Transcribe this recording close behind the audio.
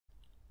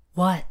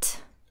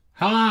What?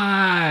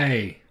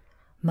 Hi!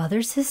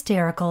 Mother's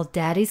hysterical,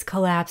 Daddy's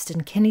collapsed,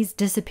 and Kenny's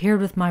disappeared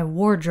with my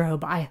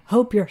wardrobe. I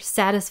hope you're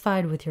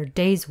satisfied with your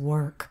day's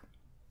work.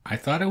 I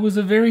thought it was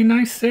a very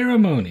nice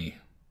ceremony.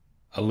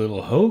 A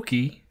little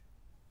hokey.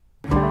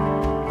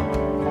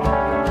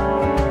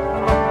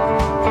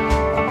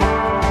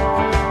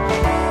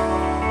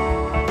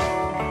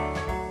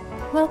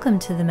 Welcome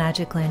to the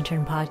Magic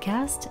Lantern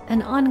Podcast,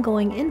 an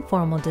ongoing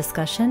informal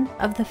discussion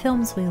of the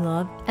films we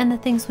love and the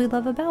things we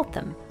love about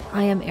them.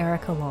 I am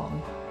Erica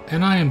Long.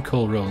 And I am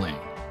Cole Rowling.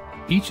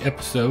 Each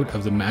episode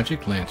of the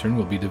Magic Lantern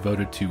will be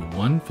devoted to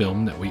one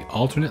film that we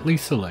alternately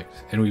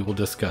select, and we will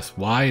discuss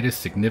why it is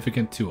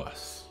significant to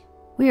us.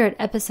 We are at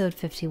episode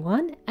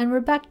 51, and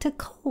we're back to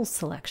Cole's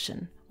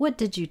selection. What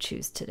did you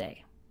choose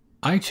today?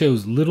 I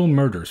chose Little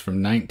Murders from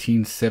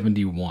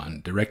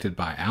 1971, directed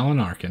by Alan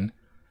Arkin,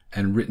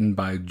 and written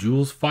by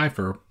Jules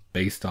Feiffer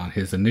based on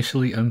his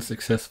initially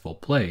unsuccessful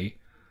play,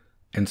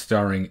 and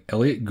starring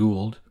Elliot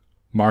Gould,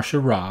 Marcia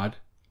Rod,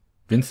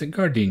 Vincent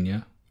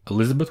Gardenia,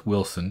 Elizabeth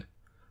Wilson,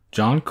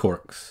 John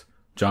Corks,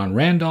 John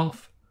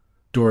Randolph,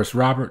 Doris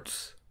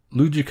Roberts,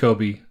 Lou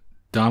Jacobi,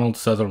 Donald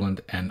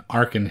Sutherland, and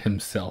Arkin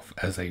himself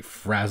as a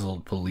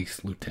frazzled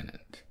police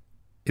lieutenant.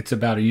 It's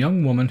about a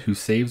young woman who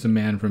saves a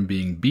man from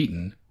being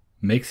beaten,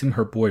 makes him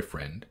her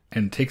boyfriend,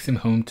 and takes him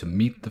home to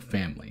meet the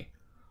family,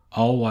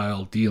 all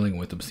while dealing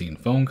with obscene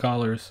phone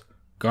callers,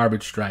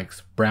 garbage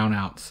strikes,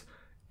 brownouts,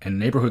 and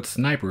neighborhood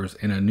snipers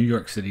in a New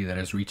York City that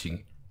is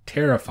reaching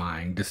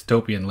terrifying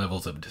dystopian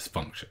levels of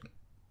dysfunction.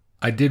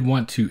 I did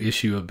want to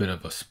issue a bit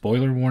of a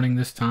spoiler warning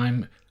this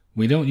time.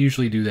 We don't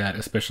usually do that,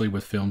 especially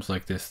with films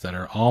like this that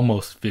are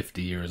almost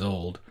 50 years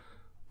old,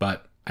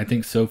 but I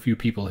think so few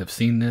people have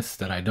seen this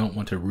that I don't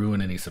want to ruin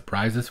any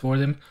surprises for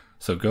them,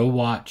 so go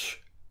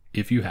watch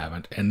if you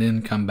haven't, and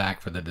then come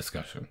back for the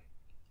discussion.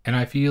 And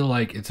I feel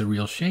like it's a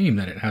real shame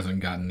that it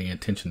hasn't gotten the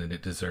attention that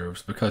it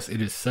deserves because it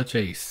is such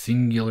a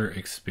singular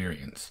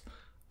experience.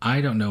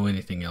 I don't know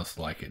anything else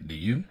like it, do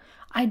you?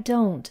 I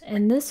don't,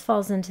 and this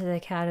falls into the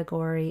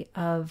category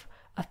of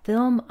a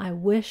film I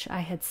wish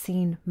I had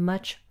seen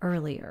much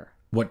earlier.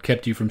 What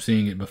kept you from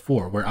seeing it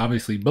before? We're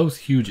obviously both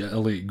huge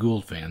Elliot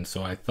Gould fans,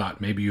 so I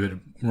thought maybe you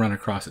had run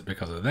across it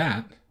because of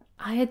that.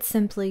 I had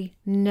simply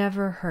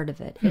never heard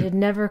of it. It had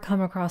never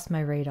come across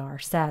my radar,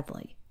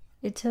 sadly.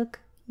 It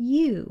took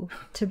you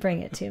to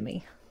bring it to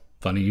me.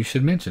 Funny you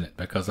should mention it,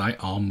 because I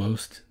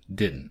almost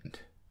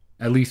didn't.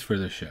 At least for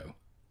the show.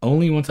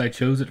 Only once I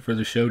chose it for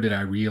the show did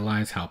I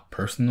realize how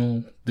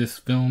personal this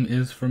film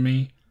is for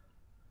me.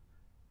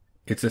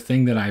 It's a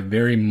thing that I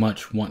very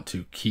much want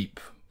to keep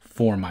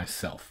for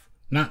myself.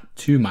 Not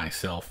to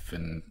myself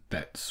in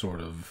that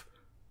sort of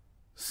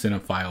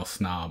cinephile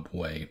snob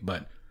way,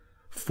 but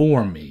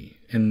for me,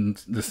 in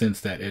the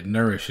sense that it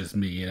nourishes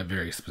me in a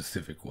very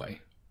specific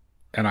way.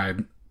 And I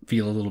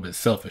feel a little bit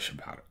selfish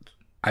about it.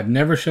 I've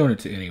never shown it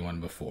to anyone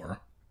before,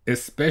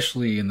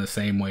 especially in the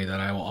same way that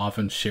I will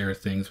often share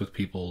things with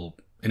people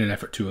in an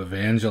effort to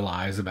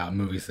evangelize about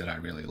movies that I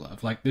really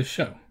love, like this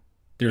show.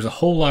 There's a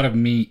whole lot of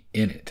me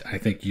in it. I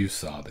think you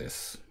saw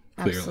this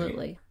clearly.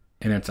 Absolutely.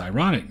 And it's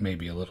ironic,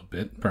 maybe a little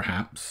bit,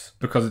 perhaps,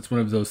 because it's one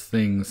of those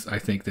things I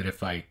think that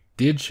if I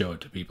did show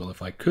it to people,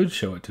 if I could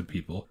show it to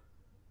people,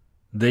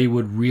 they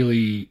would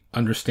really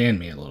understand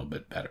me a little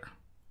bit better.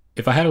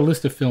 If I had a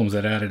list of films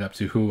that added up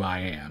to who I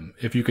am,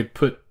 if you could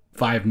put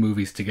 5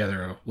 movies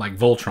together like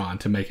Voltron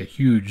to make a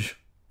huge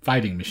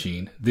fighting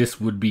machine, this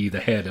would be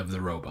the head of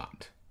the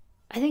robot.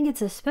 I think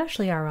it's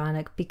especially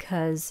ironic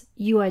because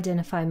you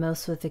identify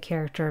most with the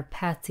character of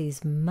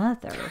Patsy's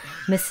mother,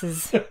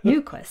 Mrs.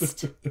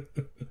 Newquist.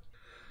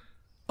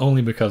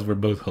 Only because we're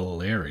both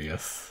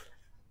hilarious.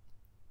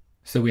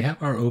 So we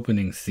have our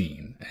opening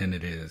scene, and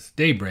it is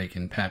daybreak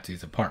in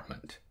Patsy's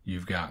apartment.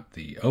 You've got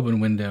the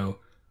open window,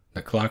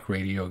 the clock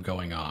radio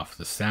going off,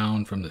 the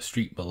sound from the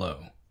street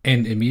below.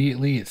 And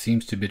immediately it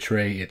seems to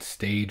betray its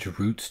stage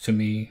roots to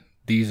me.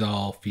 These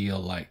all feel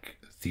like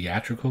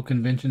theatrical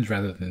conventions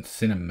rather than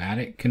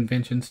cinematic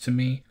conventions to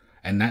me,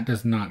 and that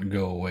does not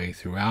go away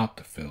throughout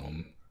the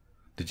film.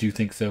 Did you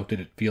think so? Did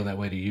it feel that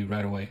way to you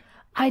right away?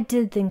 I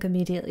did think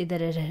immediately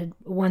that it had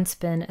once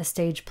been a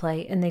stage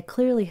play, and they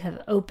clearly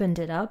have opened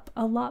it up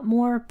a lot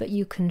more, but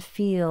you can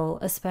feel,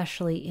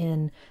 especially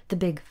in the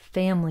big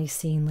family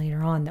scene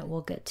later on that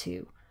we'll get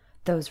to,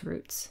 those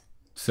roots.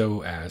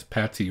 So as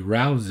Patsy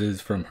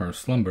rouses from her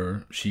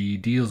slumber, she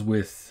deals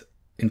with,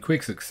 in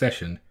quick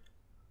succession,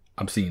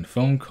 obscene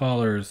phone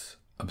callers,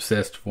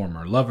 obsessed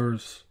former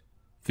lovers,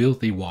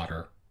 filthy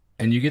water,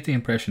 and you get the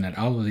impression that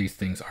all of these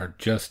things are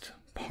just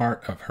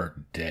part of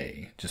her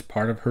day, just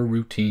part of her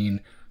routine.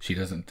 She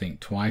doesn't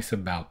think twice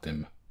about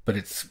them, but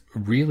it's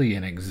really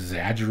an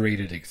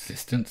exaggerated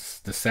existence.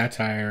 The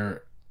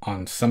satire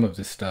on some of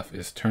this stuff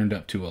is turned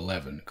up to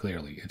 11,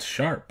 clearly. It's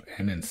sharp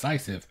and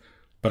incisive,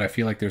 but I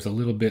feel like there's a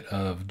little bit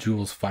of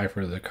Jules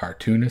Feiffer the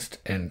cartoonist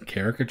and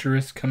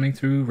caricaturist coming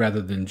through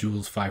rather than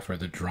Jules Feiffer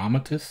the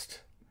dramatist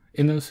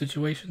in those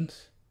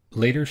situations.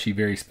 Later, she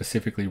very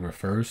specifically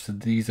refers to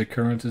these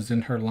occurrences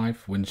in her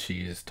life when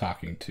she is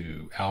talking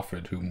to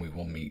Alfred, whom we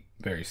will meet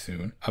very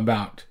soon,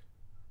 about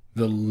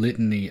the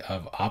litany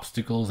of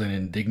obstacles and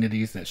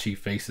indignities that she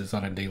faces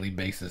on a daily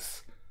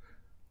basis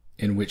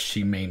in which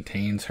she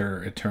maintains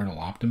her eternal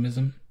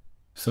optimism.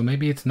 So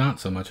maybe it's not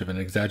so much of an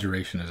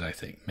exaggeration as I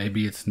think.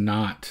 Maybe it's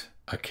not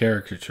a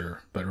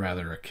caricature, but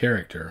rather a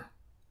character.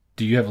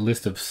 Do you have a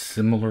list of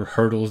similar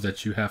hurdles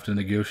that you have to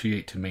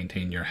negotiate to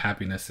maintain your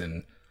happiness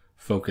and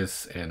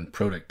focus and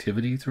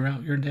productivity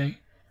throughout your day?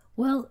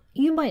 Well,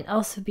 you might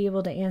also be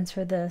able to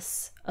answer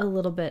this a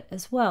little bit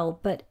as well,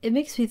 but it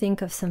makes me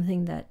think of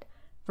something that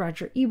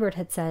Roger Ebert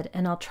had said,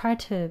 and I'll try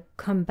to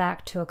come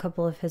back to a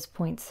couple of his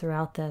points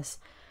throughout this.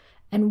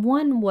 And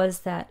one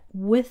was that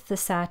with the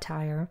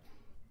satire,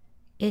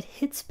 it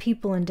hits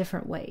people in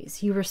different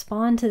ways. You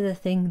respond to the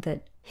thing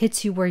that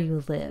hits you where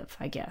you live,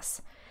 I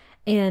guess.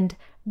 And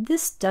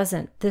this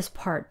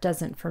part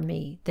doesn't for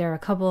me. There are a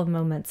couple of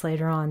moments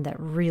later on that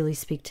really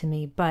speak to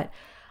me, but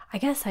I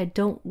guess I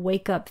don't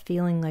wake up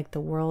feeling like the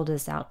world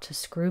is out to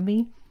screw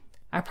me.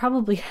 I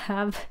probably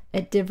have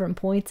at different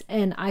points,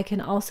 and I can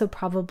also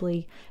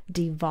probably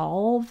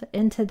devolve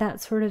into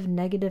that sort of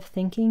negative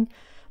thinking.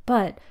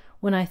 But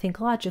when I think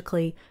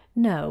logically,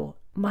 no,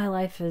 my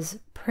life is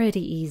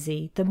pretty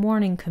easy. The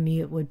morning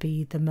commute would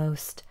be the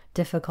most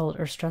difficult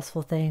or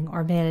stressful thing,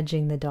 or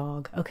managing the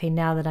dog. Okay,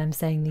 now that I'm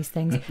saying these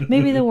things,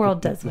 maybe the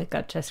world does wake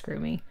up to screw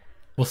me.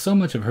 Well, so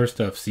much of her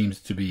stuff seems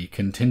to be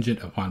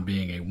contingent upon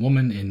being a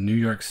woman in New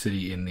York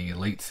City in the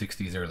late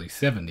 60s, early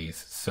 70s,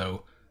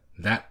 so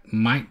that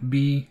might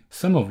be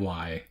some of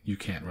why you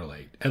can't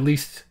relate, at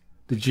least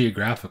the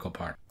geographical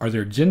part. Are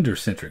there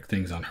gender-centric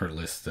things on her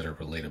list that are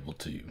relatable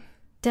to you?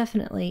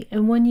 Definitely.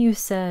 And when you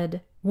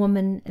said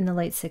woman in the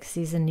late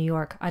 60s in New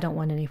York, I don't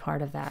want any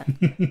part of that.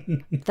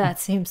 That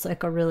seems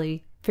like a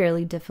really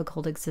fairly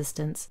difficult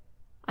existence.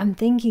 I'm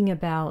thinking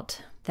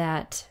about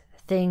that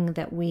thing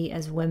that we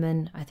as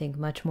women, I think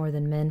much more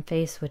than men,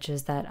 face, which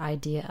is that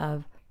idea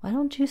of, why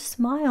don't you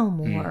smile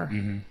more?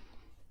 Mm-hmm.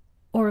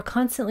 Or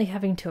constantly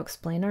having to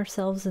explain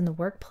ourselves in the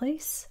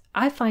workplace.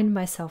 I find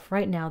myself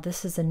right now,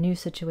 this is a new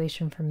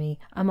situation for me.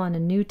 I'm on a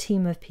new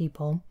team of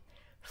people,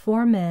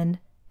 4 men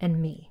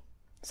and me.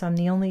 So I'm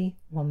the only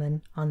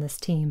woman on this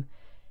team.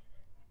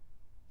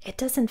 It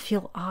doesn't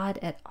feel odd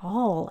at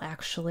all,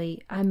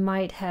 actually. I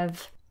might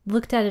have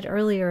looked at it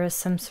earlier as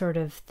some sort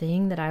of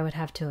thing that I would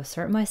have to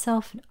assert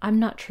myself. I'm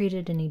not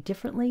treated any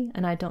differently,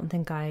 and I don't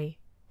think I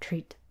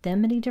treat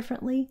them any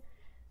differently.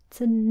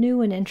 It's a new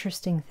and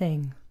interesting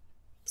thing.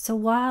 So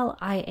while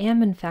I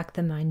am in fact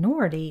the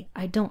minority,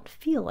 I don't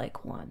feel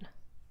like one.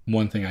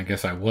 One thing I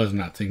guess I was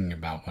not thinking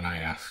about when I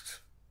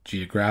asked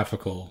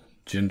geographical,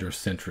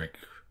 gender-centric,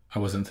 I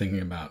wasn't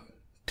thinking about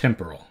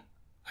temporal,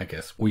 I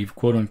guess. We've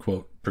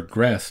quote-unquote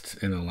progressed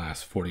in the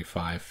last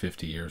 45,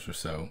 50 years or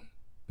so.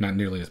 Not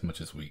nearly as much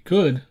as we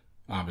could,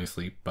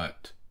 obviously,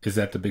 but is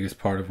that the biggest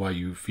part of why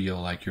you feel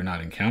like you're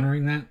not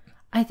encountering that?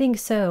 I think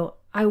so.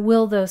 I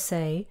will, though,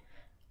 say,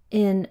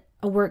 in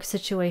a work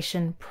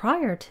situation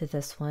prior to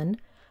this one,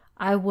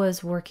 I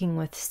was working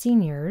with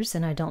seniors,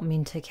 and I don't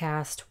mean to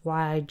cast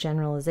wide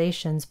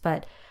generalizations,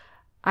 but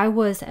I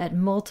was at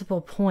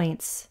multiple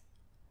points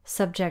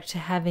subject to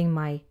having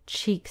my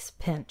cheeks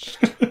pinched.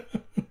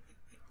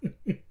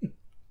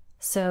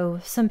 So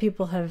some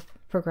people have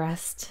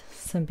progressed,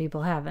 some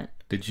people haven't.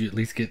 Did you at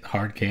least get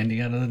hard candy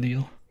out of the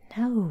deal?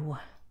 No.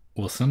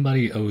 Well,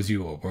 somebody owes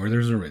you a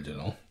Werther's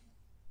Original.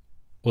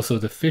 Well, so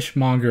the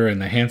fishmonger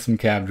and the handsome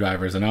cab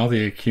drivers and all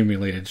the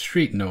accumulated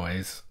street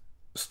noise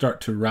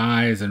start to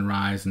rise and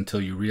rise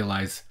until you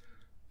realize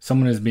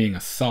someone is being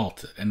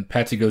assaulted, and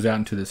Patsy goes out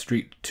into the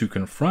street to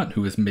confront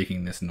who is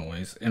making this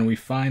noise, and we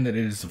find that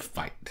it is a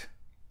fight.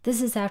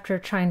 This is after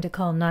trying to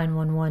call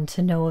 911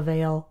 to no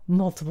avail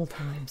multiple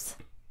times.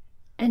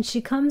 And she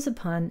comes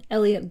upon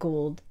Elliot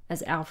Gould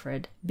as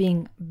Alfred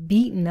being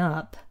beaten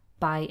up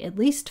by at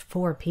least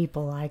 4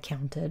 people, I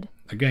counted.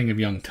 A gang of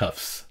young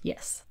toughs.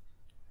 Yes.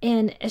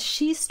 And as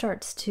she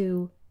starts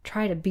to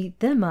try to beat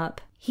them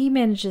up, he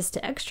manages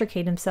to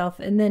extricate himself,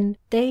 and then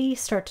they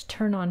start to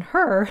turn on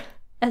her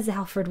as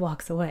Alfred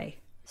walks away.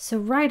 So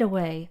right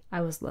away,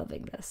 I was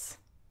loving this.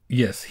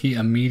 Yes, he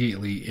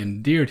immediately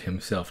endeared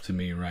himself to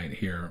me right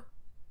here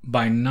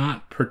by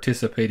not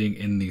participating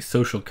in the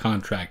social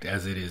contract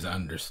as it is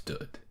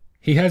understood.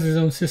 He has his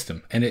own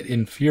system, and it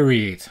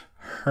infuriates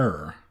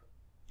her.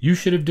 You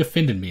should have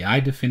defended me. I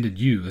defended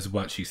you, is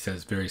what she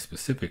says very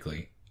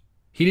specifically.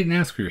 He didn't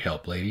ask for your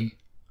help, lady.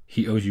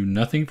 He owes you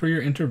nothing for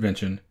your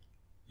intervention.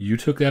 You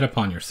took that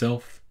upon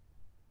yourself.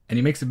 And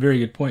he makes a very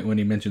good point when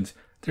he mentions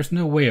there's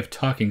no way of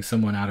talking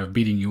someone out of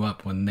beating you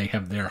up when they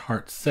have their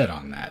heart set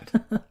on that.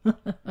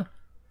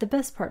 The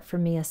best part for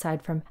me,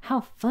 aside from how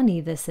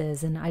funny this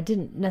is, and I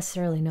didn't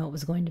necessarily know it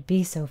was going to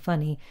be so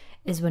funny,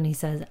 is when he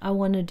says, I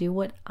want to do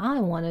what I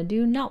want to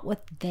do, not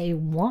what they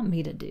want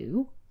me to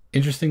do.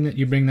 Interesting that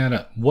you bring that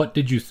up. What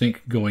did you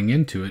think going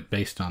into it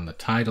based on the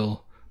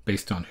title,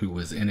 based on who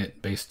was in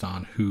it, based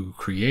on who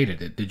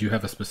created it? Did you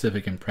have a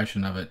specific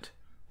impression of it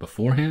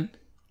beforehand?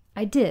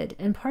 I did,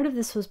 and part of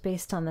this was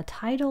based on the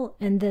title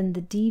and then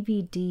the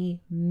DVD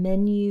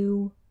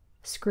menu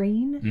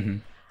screen. Mm-hmm.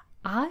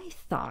 I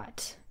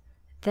thought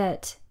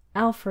that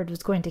Alfred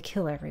was going to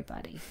kill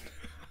everybody.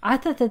 I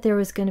thought that there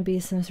was going to be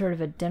some sort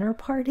of a dinner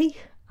party.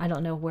 I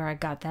don't know where I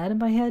got that in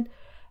my head.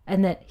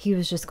 And that he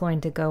was just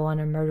going to go on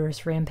a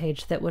murderous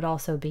rampage that would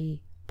also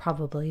be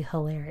probably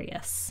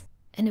hilarious.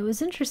 And it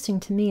was interesting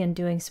to me in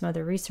doing some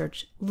other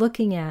research,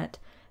 looking at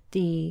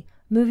the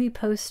movie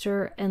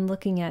poster and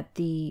looking at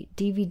the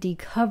DVD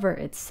cover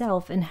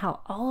itself and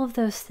how all of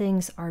those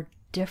things are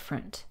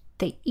different.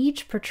 They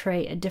each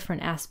portray a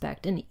different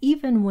aspect. And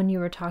even when you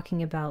were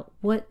talking about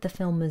what the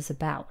film is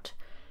about,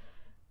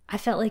 I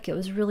felt like it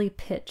was really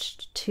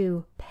pitched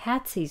to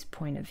Patsy's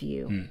point of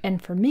view.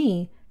 And for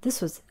me,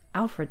 this was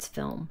Alfred's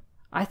film.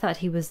 I thought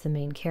he was the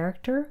main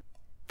character.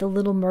 The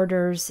Little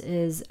Murders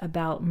is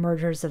about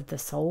murders of the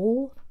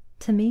soul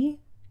to me.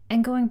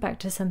 And going back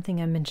to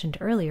something I mentioned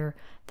earlier,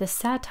 the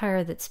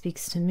satire that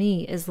speaks to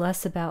me is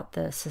less about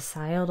the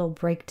societal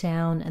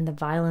breakdown and the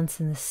violence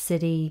in the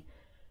city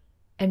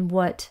and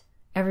what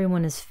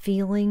everyone is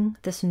feeling,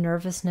 this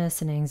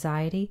nervousness and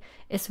anxiety.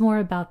 It's more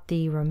about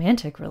the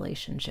romantic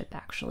relationship,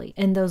 actually,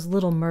 and those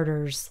little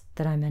murders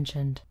that I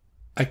mentioned.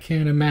 I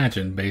can't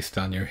imagine, based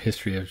on your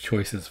history of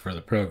choices for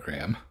the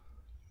program,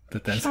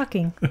 that's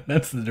shocking.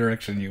 That's the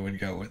direction you would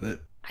go with it.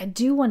 I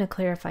do want to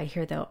clarify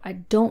here, though. I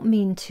don't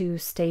mean to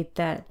state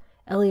that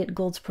Elliott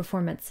Gould's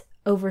performance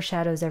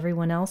overshadows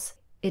everyone else.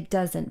 It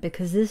doesn't,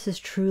 because this is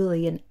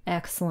truly an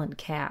excellent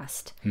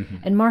cast. Mm-hmm.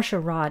 And Marcia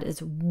Rod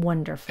is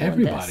wonderful.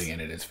 Everybody in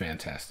it is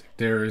fantastic.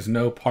 There is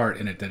no part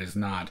in it that is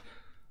not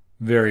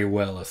very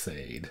well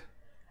essayed.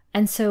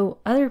 And so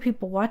other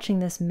people watching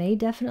this may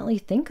definitely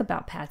think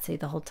about Patsy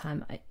the whole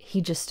time. He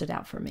just stood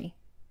out for me.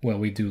 Well,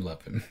 we do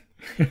love him.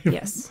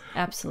 Yes,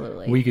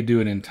 absolutely. We could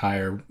do an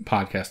entire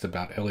podcast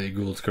about Elliott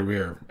Gould's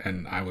career,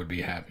 and I would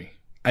be happy.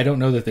 I don't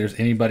know that there's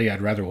anybody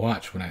I'd rather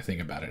watch when I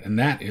think about it, and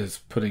that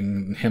is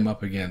putting him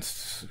up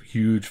against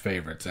huge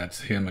favorites.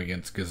 That's him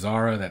against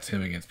Gazzara, that's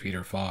him against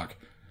Peter Falk.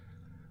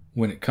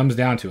 When it comes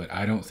down to it,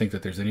 I don't think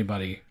that there's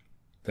anybody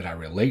that I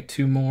relate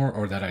to more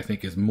or that I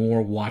think is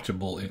more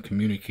watchable in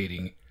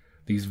communicating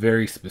these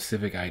very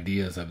specific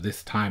ideas of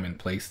this time and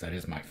place that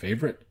is my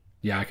favorite.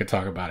 Yeah, I could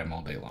talk about him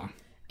all day long.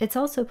 It's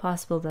also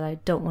possible that I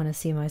don't want to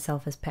see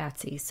myself as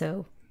Patsy,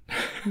 so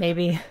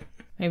maybe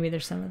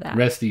there's some of that.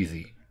 Rest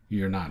easy.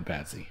 You're not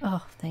Patsy.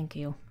 Oh, thank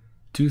you.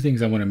 Two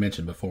things I want to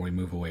mention before we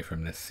move away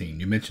from this scene.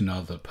 You mentioned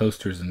all the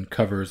posters and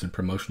covers and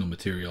promotional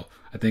material.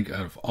 I think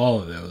out of all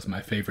of those,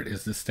 my favorite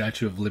is the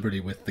Statue of Liberty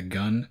with the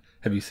gun.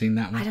 Have you seen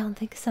that one? I don't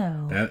think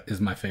so. That is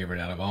my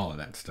favorite out of all of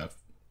that stuff.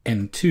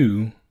 And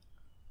two,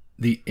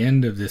 the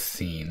end of this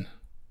scene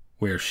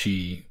where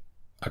she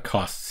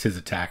accosts his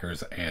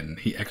attackers and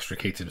he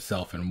extricates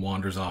himself and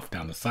wanders off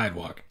down the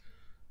sidewalk.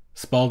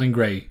 Spalding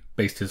Gray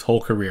based his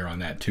whole career on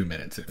that 2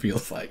 minutes, it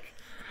feels like.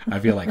 I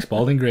feel like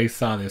Spalding Gray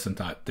saw this and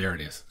thought, there it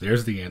is.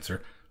 There's the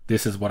answer.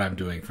 This is what I'm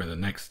doing for the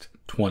next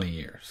 20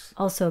 years.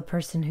 Also a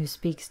person who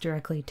speaks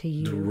directly to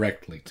you.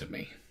 Directly to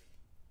me.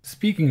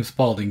 Speaking of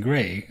Spalding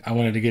Gray, I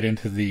wanted to get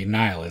into the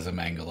nihilism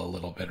angle a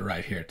little bit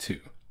right here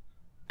too.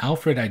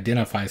 Alfred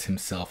identifies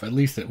himself, at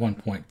least at one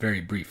point very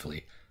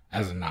briefly,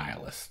 as a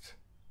nihilist.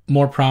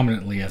 More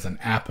prominently as an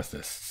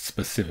apathist,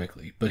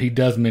 specifically, but he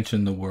does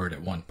mention the word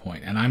at one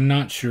point, and I'm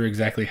not sure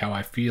exactly how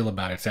I feel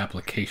about its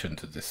application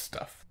to this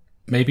stuff.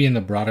 Maybe in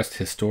the broadest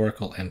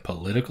historical and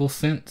political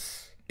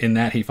sense, in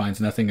that he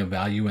finds nothing of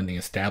value in the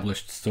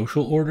established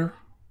social order,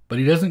 but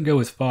he doesn't go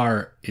as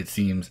far, it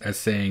seems, as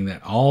saying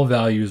that all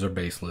values are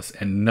baseless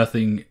and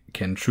nothing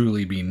can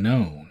truly be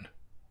known.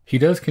 He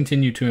does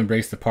continue to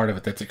embrace the part of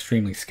it that's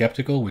extremely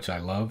skeptical, which I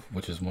love,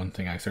 which is one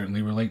thing I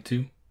certainly relate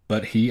to.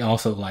 But he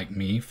also, like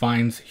me,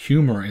 finds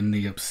humor in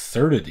the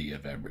absurdity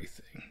of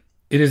everything.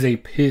 It is a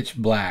pitch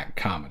black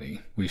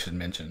comedy, we should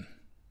mention.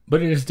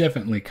 But it is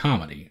definitely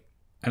comedy.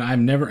 And I've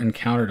never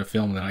encountered a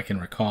film that I can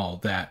recall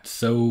that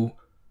so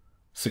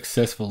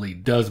successfully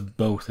does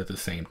both at the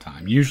same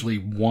time. Usually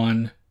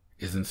one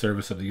is in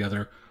service of the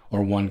other,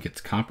 or one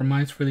gets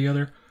compromised for the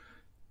other.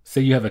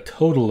 Say you have a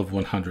total of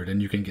 100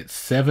 and you can get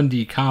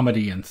 70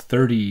 comedy and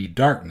 30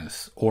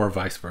 darkness, or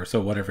vice versa,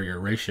 whatever your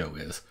ratio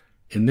is.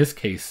 In this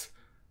case,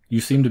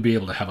 you seem to be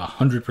able to have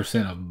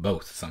 100% of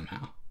both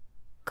somehow.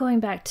 Going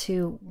back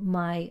to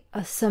my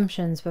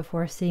assumptions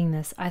before seeing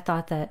this, I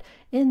thought that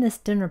in this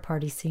dinner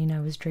party scene I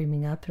was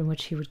dreaming up in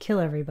which he would kill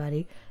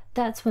everybody,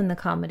 that's when the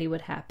comedy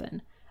would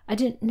happen. I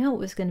didn't know it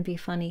was going to be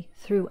funny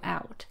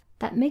throughout.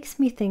 That makes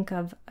me think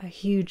of a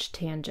huge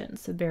tangent,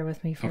 so bear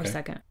with me for a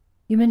second.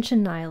 You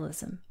mentioned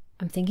nihilism.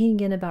 I'm thinking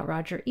again about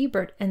Roger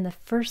Ebert, and the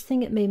first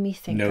thing it made me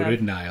think of...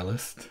 Noted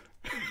nihilist.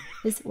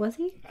 Was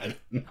he?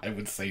 I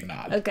would say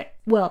not. Okay,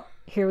 well,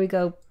 here we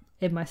go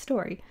in my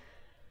story.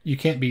 You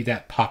can't be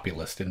that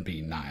populist and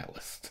be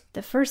nihilist.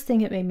 The first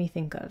thing it made me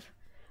think of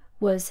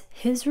was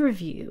his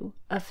review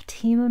of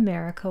Team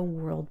America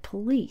World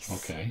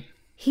Police. Okay.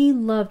 He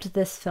loved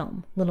this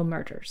film, Little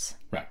Murders.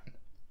 Right.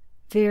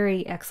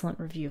 Very excellent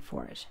review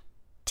for it.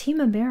 Team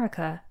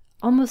America,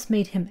 almost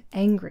made him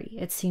angry,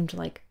 it seemed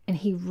like. And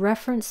he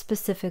referenced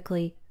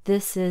specifically,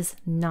 this is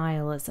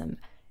nihilism.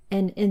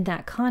 And in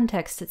that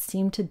context, it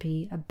seemed to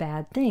be a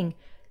bad thing.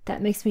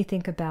 That makes me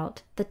think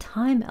about the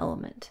time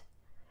element.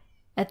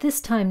 At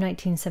this time,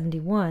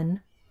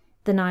 1971,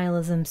 the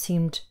nihilism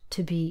seemed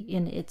to be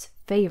in its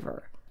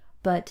favor,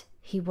 but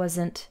he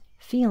wasn't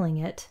feeling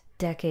it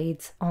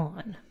decades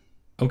on.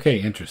 Okay,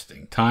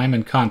 interesting. Time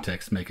and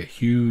context make a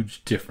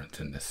huge difference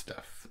in this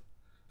stuff.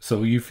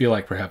 So you feel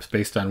like perhaps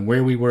based on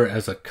where we were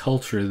as a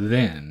culture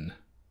then,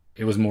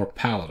 it was more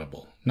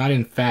palatable. Not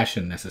in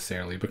fashion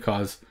necessarily,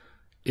 because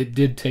it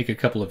did take a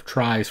couple of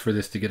tries for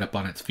this to get up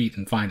on its feet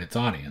and find its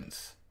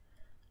audience.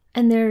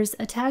 And there's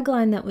a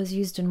tagline that was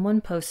used in one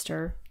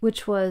poster,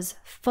 which was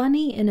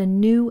funny in a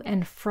new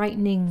and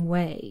frightening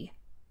way.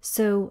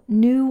 So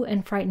new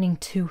and frightening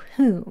to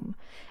whom?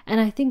 And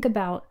I think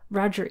about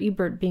Roger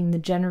Ebert being the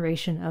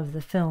generation of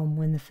the film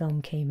when the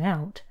film came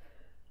out.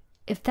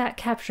 If that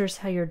captures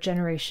how your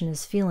generation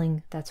is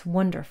feeling, that's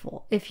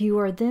wonderful. If you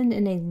are then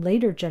in a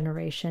later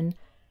generation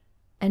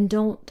and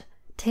don't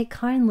take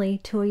kindly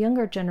to a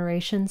younger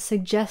generation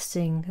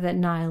suggesting that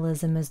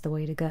nihilism is the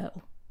way to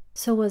go.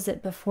 So was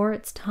it before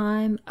its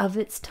time, of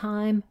its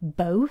time,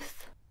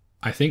 both?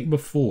 I think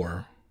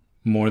before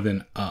more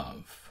than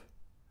of.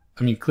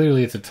 I mean,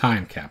 clearly it's a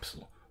time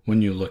capsule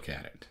when you look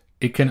at it.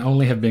 It can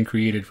only have been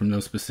created from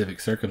those specific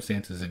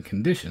circumstances and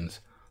conditions,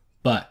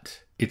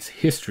 but its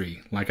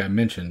history, like I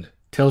mentioned,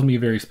 tells me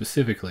very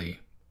specifically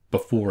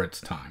before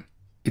its time.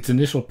 Its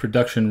initial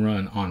production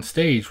run on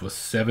stage was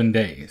 7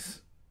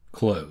 days,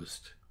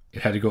 closed.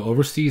 It had to go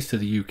overseas to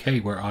the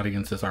UK, where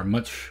audiences are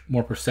much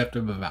more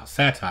perceptive about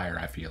satire,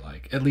 I feel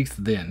like, at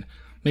least then,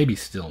 maybe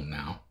still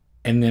now.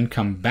 And then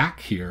come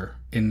back here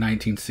in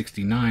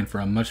 1969 for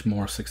a much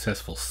more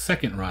successful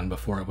second run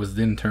before it was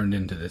then turned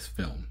into this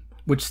film,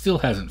 which still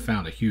hasn't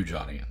found a huge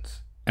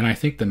audience. And I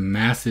think the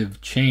massive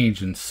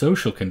change in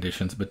social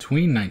conditions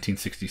between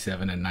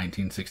 1967 and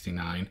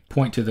 1969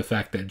 point to the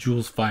fact that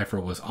Jules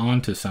Feiffer was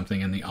onto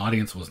something and the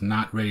audience was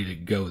not ready to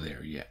go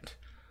there yet.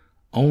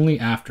 Only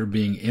after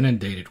being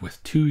inundated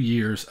with 2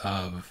 years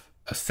of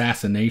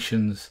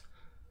assassinations,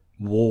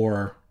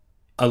 war,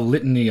 a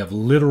litany of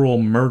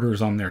literal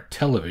murders on their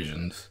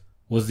televisions,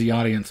 was the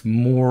audience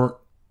more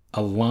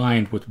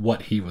aligned with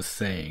what he was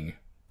saying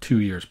 2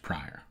 years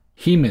prior.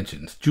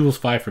 Jules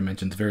Feiffer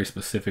mentions very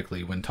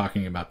specifically when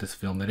talking about this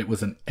film that it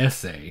was an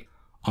essay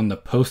on the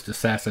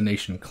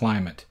post-assassination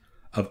climate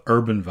of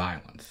urban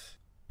violence.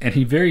 And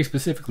he very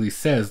specifically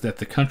says that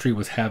the country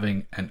was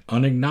having an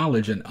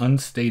unacknowledged and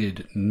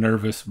unstated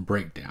nervous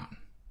breakdown.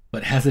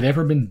 But has it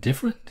ever been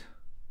different?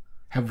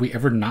 Have we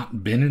ever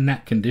not been in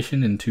that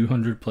condition in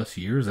 200 plus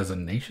years as a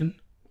nation?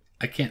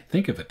 I can't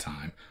think of a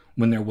time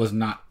when there was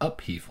not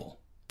upheaval.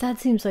 That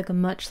seems like a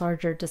much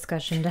larger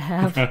discussion to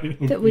have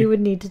that we would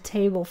need to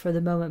table for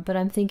the moment. But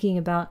I'm thinking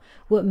about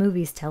what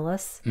movies tell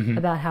us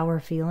about how we're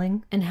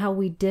feeling and how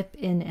we dip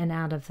in and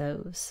out of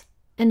those.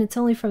 And it's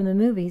only from the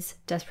movies,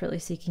 Desperately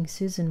Seeking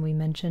Susan we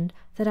mentioned,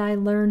 that I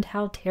learned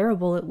how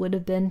terrible it would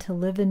have been to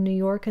live in New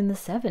York in the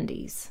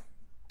 70s.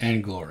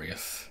 And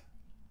glorious.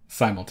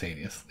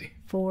 Simultaneously.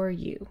 For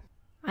you.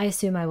 I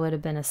assume I would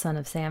have been a Son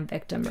of Sam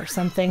victim or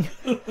something.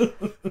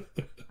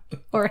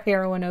 Or a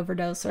heroin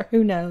overdose, or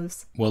who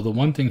knows. Well, the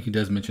one thing he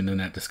does mention in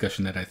that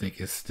discussion that I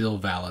think is still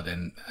valid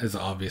and is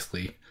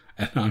obviously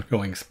an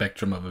ongoing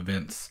spectrum of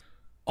events,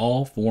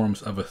 all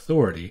forms of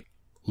authority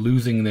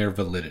losing their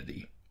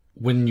validity.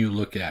 When you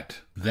look at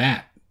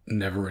that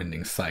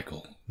never-ending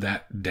cycle,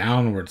 that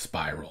downward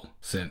spiral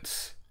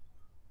since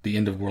the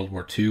end of World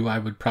War II, I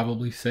would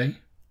probably say,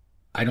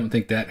 I don't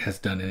think that has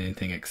done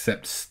anything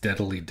except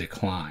steadily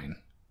decline.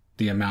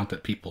 The amount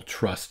that people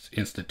trust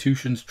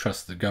institutions,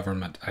 trust the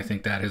government, I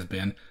think that has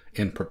been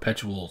in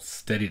perpetual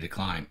steady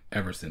decline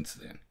ever since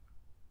then.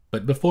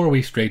 But before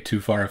we stray too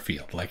far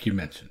afield, like you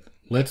mentioned,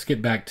 let's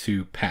get back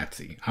to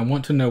Patsy. I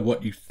want to know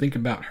what you think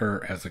about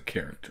her as a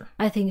character.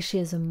 I think she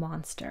is a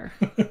monster.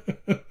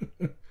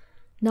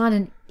 Not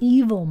an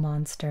evil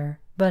monster,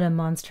 but a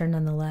monster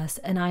nonetheless.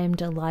 And I am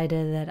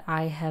delighted that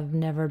I have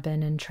never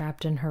been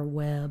entrapped in her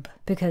web,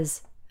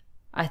 because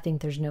I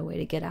think there's no way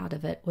to get out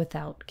of it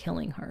without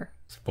killing her.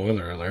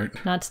 Spoiler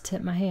alert. Not to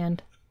tip my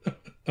hand.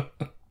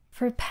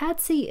 For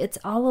Patsy, it's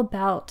all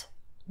about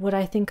what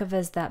I think of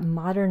as that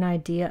modern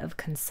idea of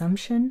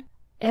consumption.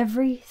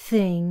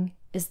 Everything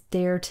is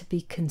there to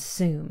be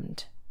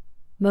consumed.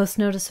 Most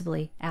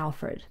noticeably,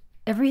 Alfred.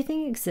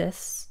 Everything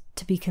exists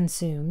to be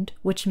consumed,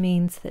 which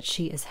means that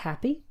she is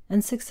happy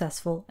and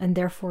successful and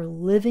therefore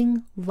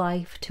living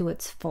life to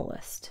its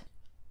fullest.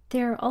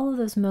 There are all of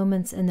those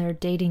moments in their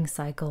dating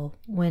cycle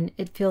when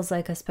it feels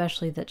like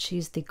especially that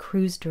she's the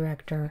cruise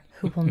director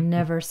who will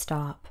never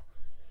stop.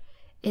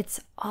 It's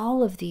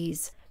all of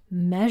these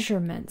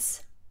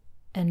measurements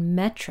and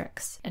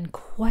metrics and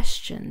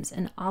questions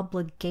and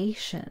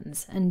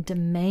obligations and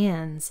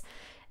demands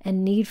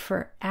and need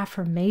for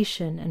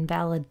affirmation and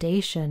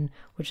validation,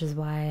 which is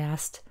why I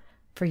asked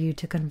for you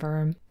to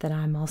confirm that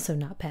I'm also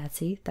not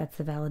Patsy. That's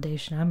the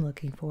validation I'm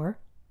looking for.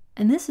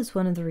 And this is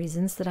one of the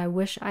reasons that I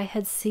wish I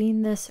had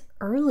seen this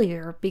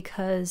earlier,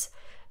 because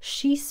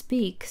she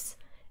speaks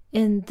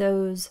in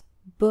those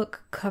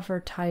book cover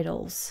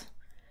titles.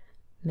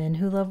 Men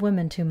who love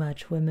women too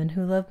much, women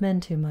who love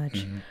men too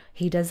much.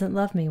 He doesn't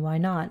love me, why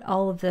not?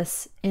 All of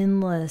this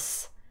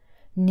endless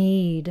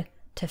need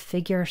to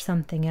figure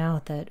something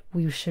out that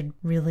we should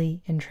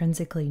really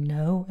intrinsically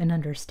know and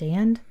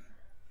understand.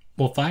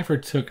 Well, Pfeiffer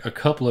took a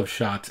couple of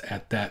shots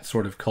at that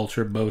sort of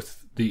culture,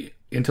 both the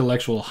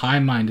intellectual,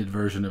 high-minded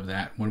version of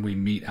that when we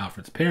meet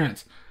Alfred's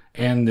parents,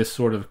 and this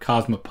sort of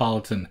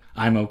cosmopolitan,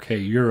 I'm okay,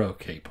 you're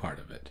okay part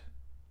of it.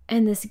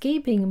 And this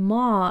gaping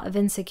maw of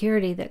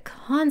insecurity that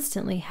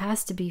constantly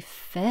has to be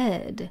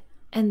fed,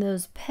 and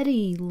those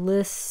petty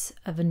lists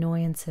of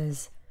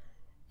annoyances.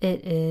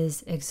 It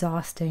is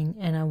exhausting,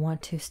 and I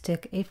want to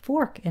stick a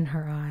fork in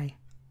her eye.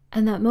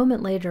 And that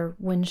moment later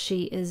when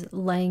she is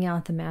laying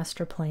out the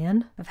master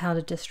plan of how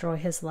to destroy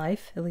his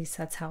life, at least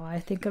that's how I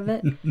think of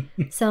it,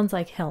 sounds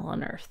like hell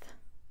on earth.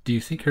 Do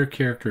you think her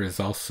character is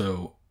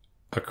also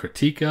a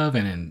critique of,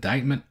 an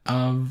indictment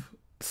of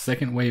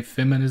second wave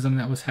feminism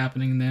that was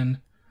happening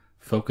then?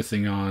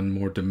 Focusing on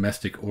more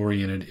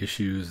domestic-oriented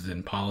issues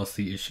than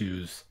policy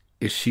issues.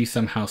 Is she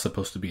somehow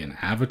supposed to be an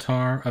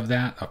avatar of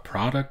that, a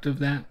product of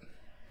that?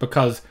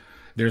 Because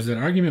there's an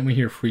argument we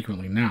hear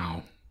frequently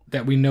now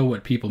that we know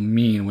what people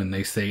mean when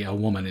they say a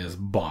woman is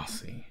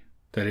bossy.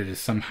 That it is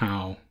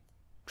somehow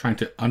trying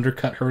to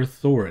undercut her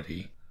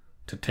authority,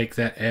 to take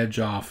that edge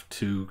off,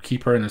 to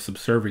keep her in a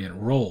subservient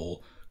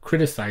role,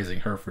 criticizing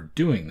her for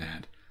doing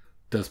that.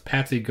 Does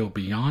Patsy go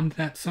beyond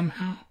that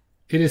somehow?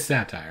 It is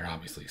satire,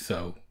 obviously,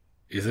 so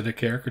is it a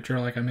caricature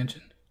like I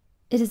mentioned?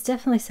 It is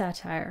definitely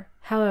satire.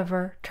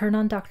 However, turn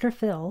on Dr.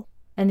 Phil,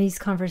 and these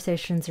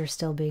conversations are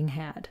still being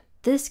had.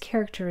 This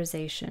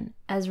characterization,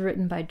 as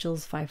written by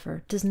Jules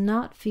Pfeiffer, does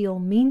not feel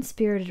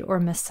mean-spirited or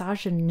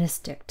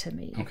misogynistic to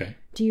me. Okay.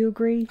 Do you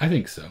agree? I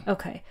think so.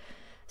 Okay.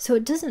 So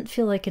it doesn't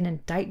feel like an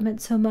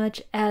indictment so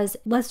much as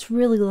let's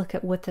really look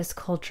at what this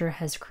culture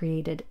has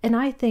created. And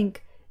I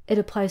think it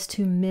applies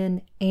to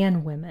men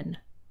and women.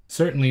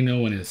 Certainly no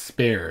one is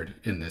spared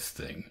in this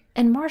thing.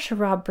 And Marcia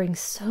Robb brings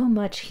so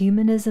much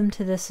humanism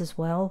to this as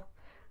well.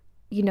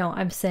 You know,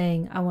 I'm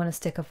saying I want to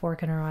stick a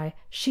fork in her eye.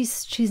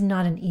 She's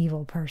not an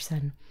evil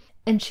person.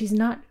 And she's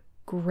not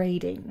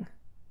grating.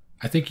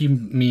 I think you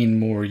mean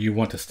more you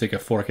want to stick a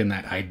fork in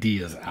that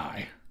idea's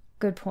eye.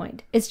 Good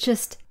point. It's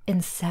just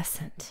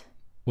incessant.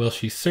 Well,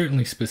 she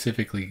certainly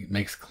specifically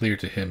makes clear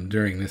to him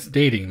during this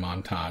dating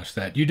montage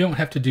that you don't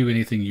have to do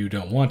anything you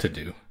don't want to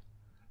do.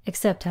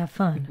 Except have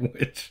fun.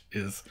 Which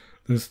is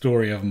the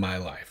story of my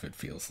life, it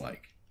feels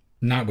like.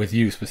 Not with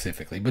you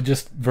specifically, but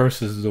just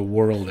versus the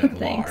world at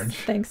large.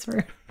 Thanks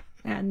for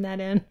adding that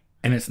in.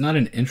 And it's not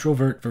an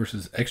introvert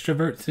versus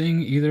extrovert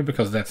thing either,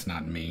 because that's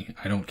not me.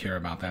 I don't care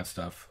about that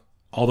stuff.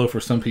 Although for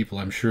some people,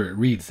 I'm sure it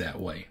reads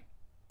that way.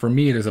 For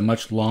me, it is a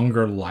much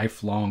longer,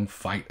 lifelong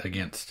fight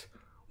against,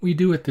 we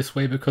do it this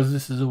way because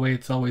this is the way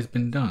it's always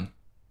been done.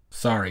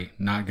 Sorry,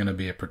 not going to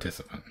be a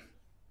participant.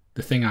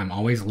 The thing I'm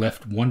always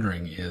left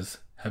wondering is,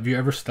 have you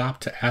ever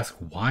stopped to ask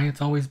why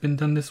it's always been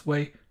done this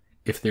way?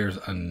 If there's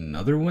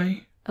another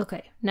way?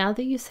 Okay, now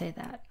that you say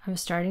that, I'm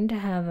starting to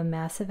have a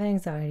massive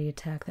anxiety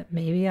attack that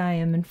maybe I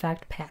am in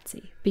fact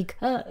Patsy,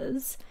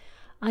 because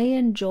I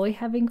enjoy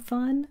having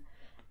fun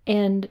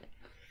and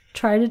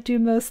try to do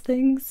most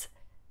things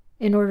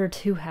in order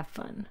to have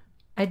fun.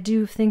 I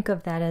do think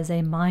of that as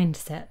a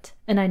mindset,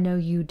 and I know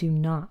you do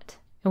not.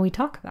 And we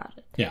talk about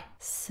it. Yeah.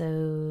 So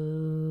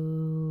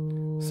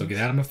get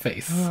out of my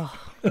face. Oh,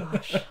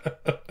 gosh.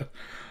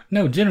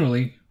 No,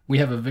 generally, we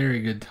have a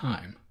very good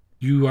time.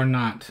 You are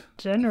not.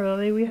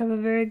 Generally, we have a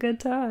very good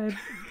time.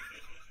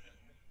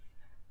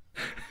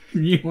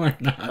 You are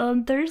not.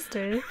 On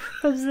Thursday,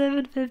 from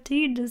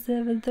 7:15 to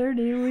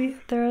 7:30, we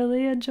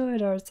thoroughly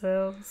enjoyed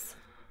ourselves.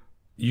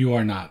 You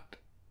are not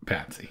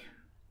Patsy.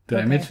 Did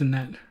I mention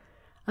that?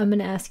 I'm going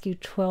to ask you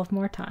 12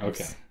 more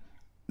times. Okay.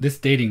 This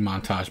dating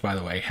montage, by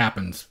the way,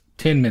 happens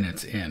 10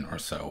 minutes in or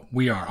so.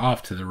 We are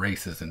off to the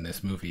races in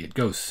this movie. It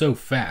goes so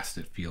fast,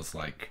 it feels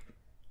like.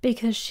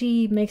 Because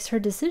she makes her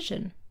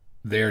decision.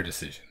 Their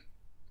decision.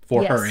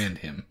 For her and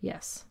him.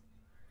 Yes.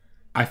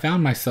 I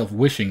found myself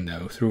wishing,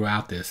 though,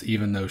 throughout this,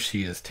 even though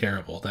she is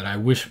terrible, that I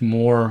wish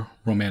more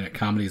romantic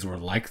comedies were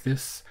like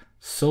this,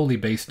 solely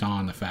based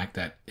on the fact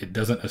that it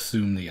doesn't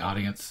assume the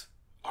audience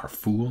are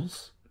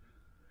fools.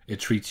 It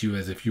treats you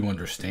as if you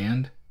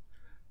understand.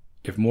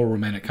 If more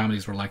romantic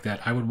comedies were like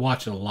that, I would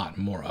watch a lot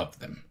more of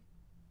them.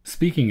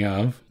 Speaking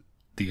of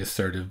the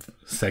assertive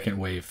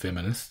second-wave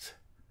feminist,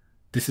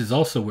 this is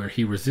also where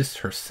he resists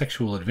her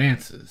sexual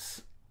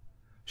advances.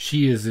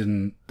 She is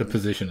in the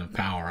position of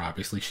power,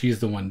 obviously. She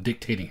is the one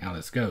dictating how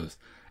this goes.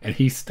 And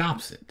he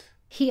stops it.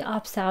 He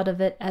opts out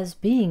of it as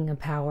being a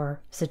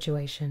power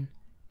situation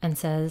and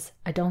says,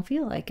 I don't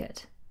feel like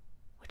it.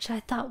 Which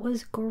I thought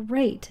was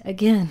great.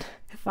 Again,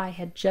 if I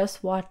had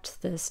just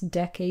watched this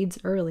decades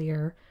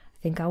earlier, I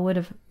think I would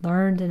have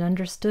learned and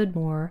understood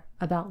more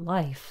about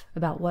life,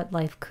 about what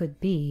life could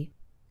be.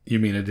 You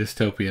mean a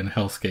dystopian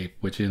hellscape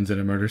which ends in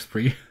a murder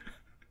spree?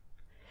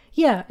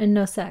 Yeah, and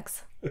no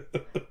sex.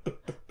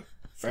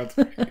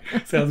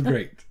 Sounds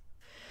great.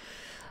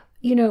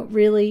 You know,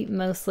 really,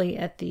 mostly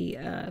at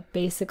the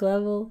basic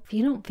level, if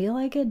you don't feel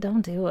like it,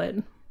 don't do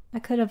it. I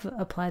could have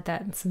applied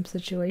that in some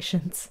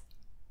situations.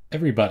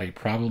 Everybody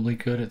probably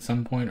could at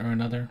some point or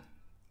another.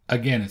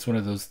 Again, it's one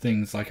of those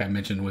things, like I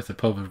mentioned with the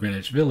Pope of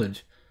Greenwich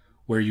Village,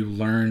 where you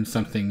learn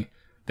something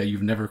that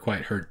you've never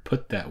quite heard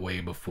put that way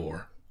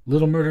before.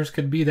 Little Murders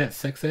could be that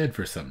sex ed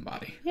for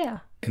somebody. Yeah.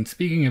 And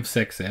speaking of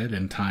sex ed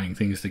and tying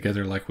things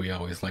together like we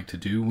always like to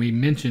do, we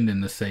mentioned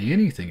in the Say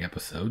Anything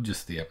episode,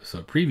 just the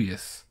episode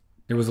previous,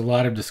 there was a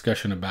lot of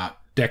discussion about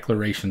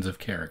declarations of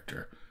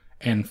character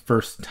and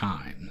first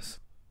times.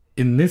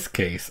 In this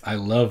case, I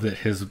love that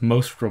his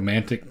most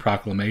romantic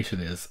proclamation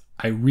is,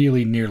 "I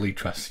really nearly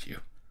trust you."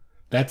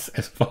 That's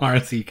as far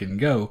as he can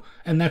go,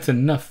 and that's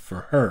enough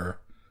for her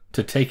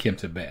to take him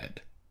to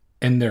bed.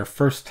 And their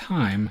first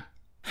time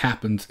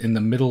happens in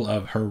the middle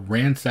of her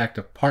ransacked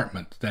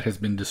apartment that has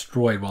been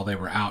destroyed while they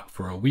were out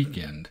for a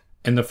weekend.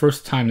 And the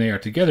first time they are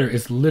together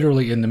is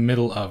literally in the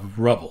middle of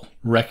rubble,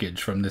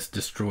 wreckage from this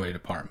destroyed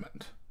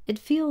apartment. It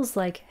feels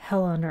like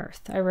hell on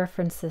earth. I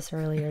referenced this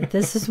earlier.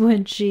 This is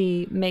when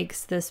she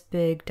makes this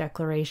big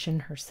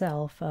declaration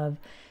herself of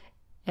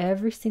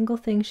every single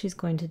thing she's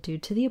going to do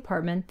to the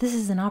apartment. This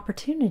is an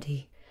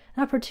opportunity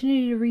to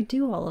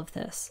redo all of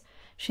this.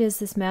 She has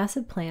this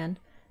massive plan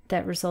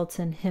that results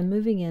in him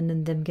moving in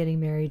and them getting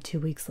married 2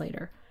 weeks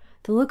later.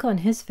 The look on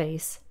his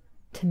face,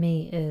 to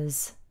me,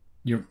 is,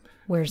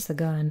 where's the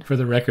gun? For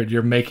the record,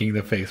 you're making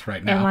the face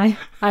right now. Am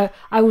I?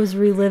 I was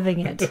reliving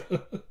it.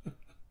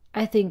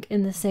 I think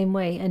in the same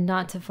way, and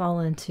not to fall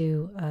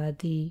into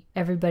the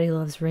everybody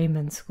loves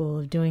Raymond school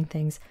of doing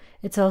things,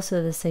 it's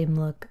also the same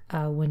look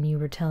when you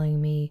were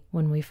telling me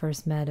when we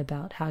first met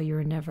about how you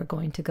were never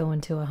going to go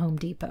into a Home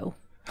Depot.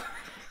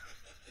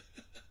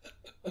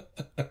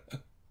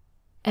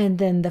 And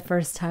then the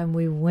first time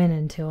we went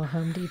into a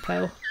Home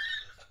Depot.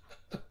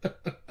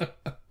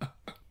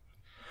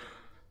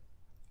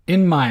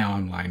 In my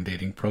online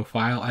dating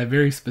profile, I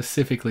very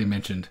specifically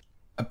mentioned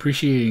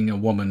appreciating a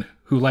woman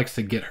who likes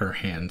to get her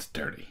hands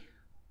dirty,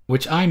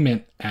 which I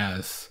meant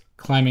as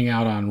climbing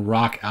out on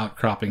rock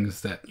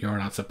outcroppings that you're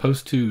not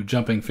supposed to,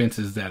 jumping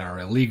fences that are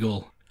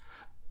illegal,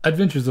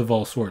 adventures of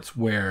all sorts,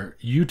 where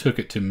you took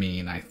it to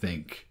mean, I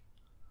think,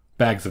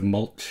 bags of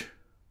mulch.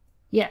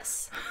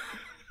 Yes.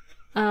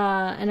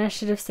 And I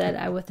should have said,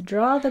 I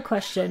withdraw the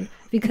question,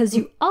 because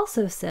you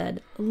also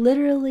said,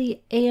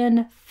 literally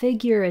and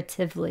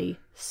figuratively,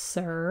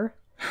 sir.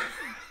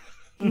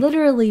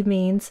 Literally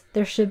means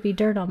there should be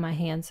dirt on my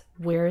hands.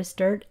 Where is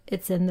dirt?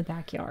 It's in the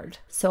backyard.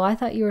 So I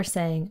thought you were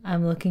saying,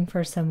 I'm looking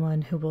for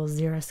someone who will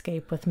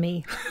xeriscape with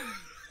me.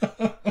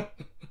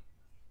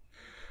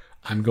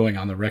 I'm going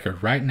on the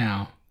record right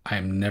now. I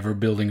am never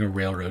building a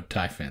railroad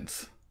tie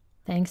fence.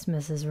 Thanks,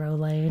 Mrs.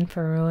 Rolane,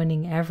 for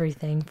ruining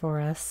everything for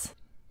us.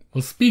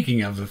 Well,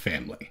 speaking of the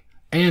family,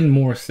 and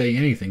more Say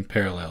Anything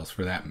parallels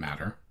for that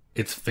matter,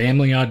 it's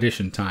family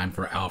audition time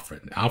for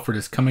Alfred. Alfred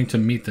is coming to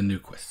meet the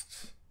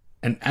Newquists.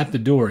 And at the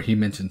door, he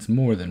mentions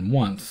more than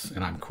once,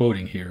 and I'm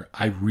quoting here,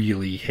 "I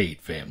really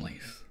hate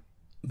families."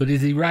 But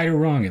is he right or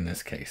wrong in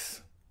this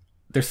case?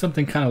 There's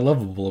something kind of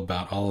lovable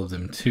about all of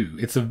them, too.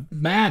 It's a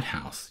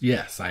madhouse.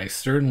 Yes, I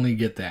certainly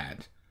get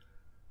that.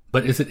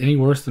 But is it any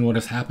worse than what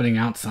is happening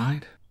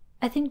outside?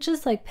 I think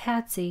just like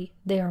Patsy,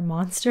 they are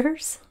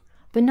monsters,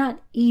 but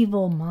not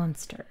evil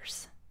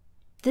monsters.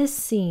 This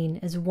scene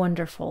is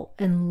wonderful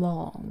and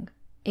long,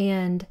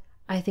 and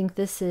I think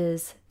this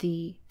is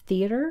the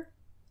theater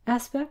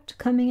aspect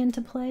coming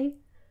into play,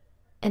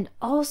 and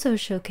also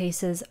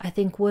showcases, I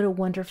think, what a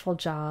wonderful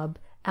job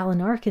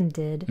Alan Arkin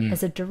did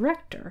as a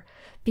director,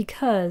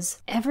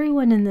 because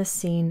everyone in this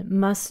scene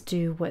must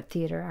do what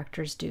theater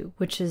actors do,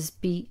 which is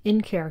be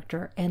in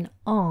character and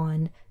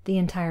on the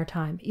entire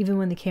time, even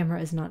when the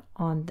camera is not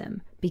on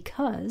them,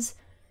 because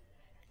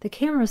the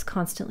camera is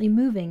constantly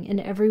moving and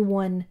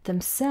everyone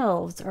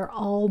themselves are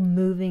all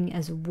moving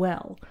as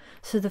well.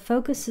 So the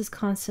focus is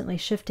constantly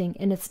shifting,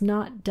 and it's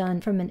not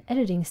done from an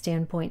editing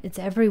standpoint. It's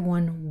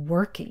everyone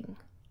working.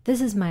 This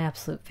is my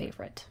absolute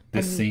favorite.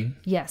 This scene?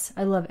 Yes,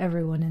 I love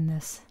everyone in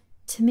this.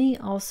 To me,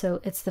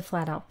 also, it's the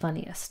flat out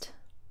funniest.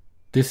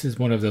 This is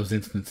one of those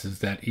instances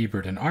that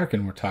Ebert and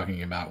Arkin were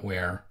talking about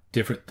where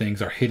different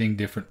things are hitting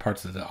different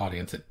parts of the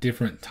audience at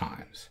different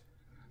times.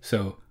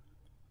 So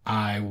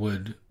I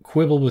would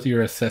quibble with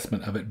your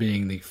assessment of it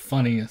being the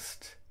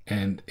funniest,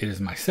 and it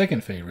is my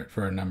second favorite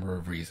for a number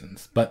of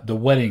reasons. But the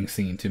wedding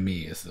scene to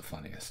me is the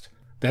funniest.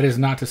 That is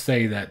not to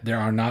say that there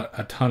are not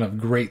a ton of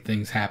great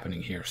things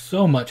happening here.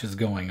 So much is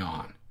going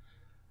on.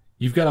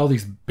 You've got all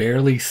these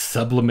barely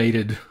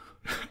sublimated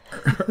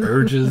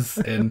urges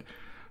and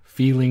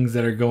feelings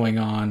that are going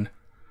on.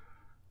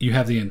 You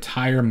have the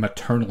entire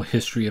maternal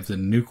history of the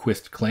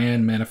Newquist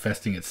clan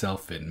manifesting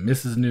itself in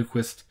Mrs.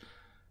 Newquist.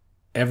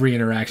 Every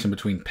interaction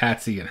between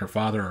Patsy and her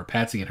father or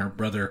Patsy and her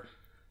brother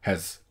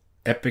has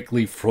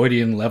epically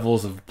Freudian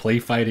levels of play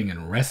fighting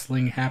and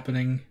wrestling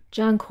happening.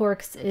 John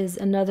Corks is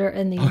another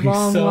in the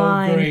long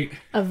line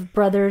of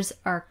brothers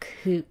are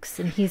kooks,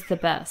 and he's the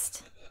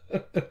best.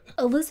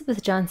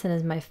 Elizabeth Johnson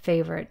is my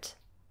favorite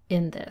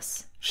in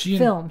this She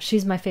film.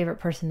 She's my favorite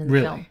person in the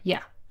Really? film.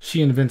 Yeah.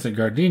 She and Vincent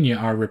Gardenia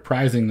are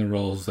reprising the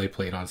roles they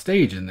played on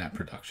stage in that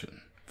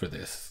production for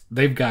this.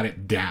 They've got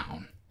it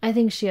down. I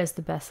think she has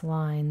the best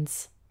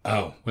lines.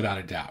 Oh, without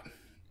a doubt.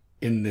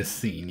 In this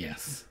scene,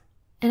 yes.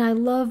 And I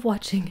love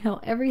watching how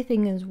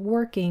everything is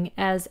working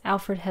as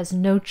Alfred has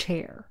no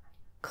chair,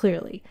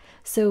 clearly.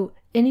 So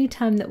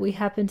anytime that we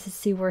happen to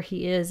see where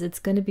he is, it's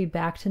going to be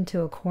backed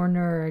into a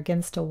corner or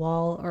against a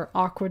wall or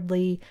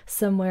awkwardly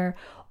somewhere,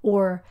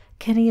 or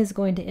Kenny is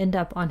going to end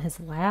up on his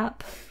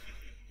lap.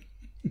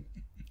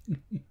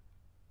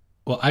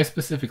 Well, I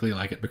specifically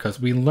like it because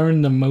we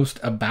learn the most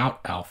about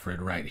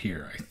Alfred right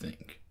here, I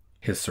think.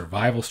 His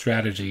survival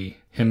strategy,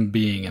 him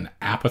being an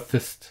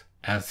apathist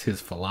as his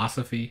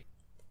philosophy,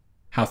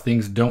 how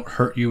things don't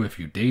hurt you if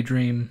you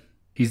daydream.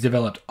 He's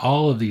developed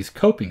all of these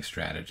coping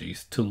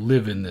strategies to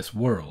live in this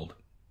world.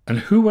 And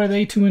who are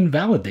they to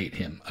invalidate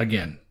him?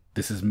 Again,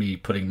 this is me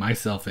putting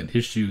myself in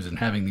his shoes and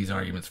having these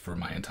arguments for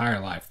my entire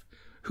life.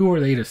 Who are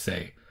they to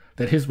say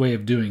that his way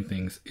of doing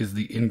things is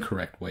the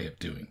incorrect way of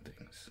doing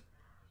things?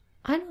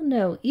 I don't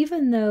know.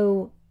 Even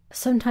though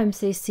sometimes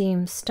they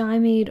seem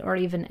stymied or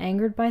even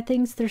angered by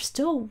things, they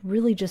still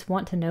really just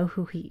want to know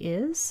who he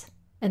is.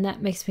 And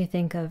that makes me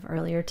think of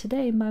earlier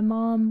today, my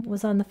mom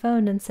was on the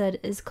phone and said,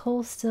 is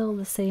Cole still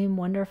the same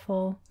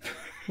wonderful,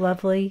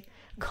 lovely,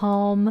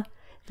 calm,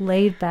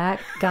 laid back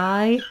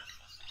guy?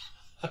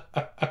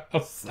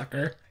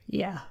 Sucker.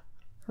 Yeah,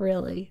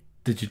 really.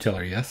 Did you tell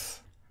her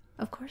yes?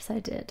 Of course I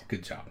did.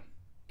 Good job.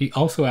 He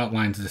also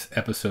outlines this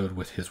episode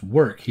with his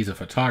work. He's a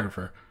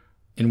photographer,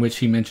 in which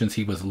he mentions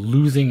he was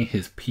losing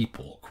his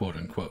people, quote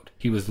unquote.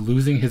 He was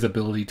losing his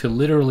ability to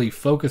literally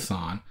focus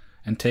on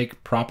and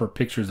take proper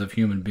pictures of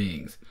human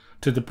beings,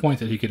 to the point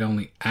that he could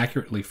only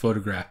accurately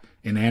photograph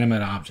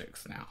inanimate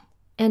objects now.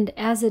 And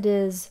as it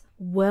is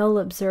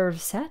well-observed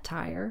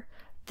satire,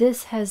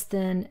 this has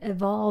then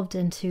evolved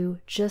into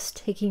just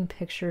taking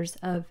pictures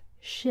of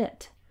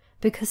shit,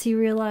 because he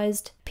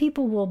realized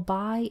people will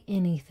buy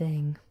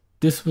anything.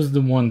 This was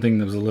the one thing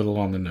that was a little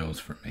on the nose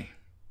for me.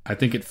 I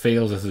think it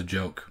fails as a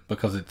joke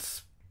because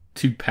it's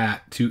too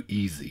pat, too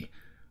easy.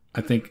 I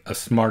think a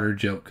smarter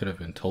joke could have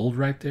been told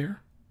right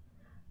there.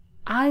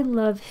 I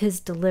love his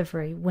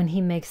delivery when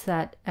he makes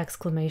that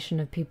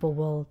exclamation of people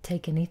will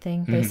take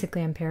anything.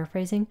 Basically, I'm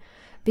paraphrasing.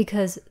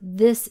 Because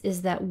this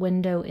is that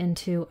window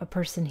into a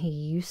person he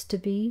used to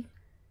be,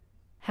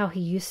 how he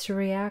used to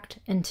react,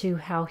 into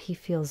how he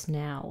feels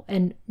now.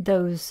 And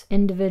those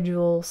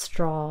individual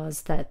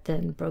straws that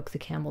then broke the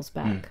camel's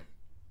back.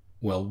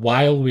 Well,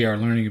 while we are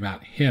learning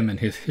about him and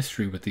his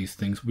history with these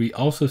things, we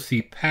also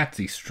see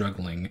Patsy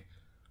struggling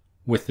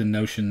with the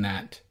notion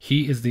that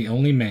he is the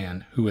only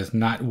man who is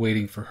not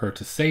waiting for her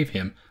to save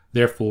him,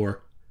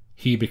 therefore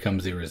he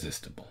becomes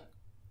irresistible.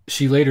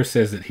 She later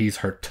says that he's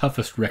her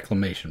toughest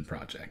reclamation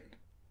project.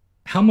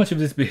 How much of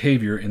this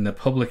behavior in the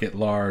public at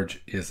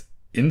large is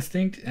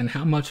instinct, and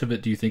how much of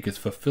it do you think is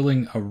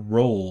fulfilling a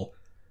role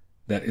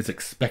that is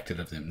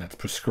expected of them, that's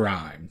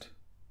prescribed?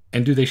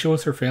 And do they show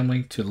us her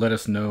family to let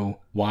us know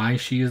why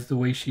she is the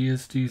way she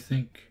is, do you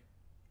think?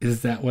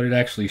 Is that what it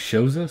actually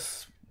shows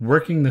us?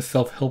 Working the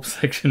self-help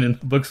section in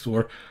the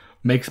bookstore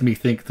makes me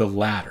think the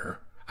latter.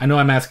 I know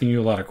I'm asking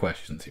you a lot of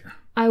questions here.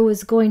 I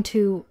was going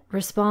to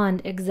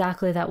respond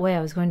exactly that way.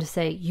 I was going to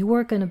say, you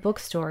work in a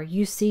bookstore,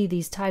 you see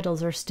these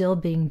titles are still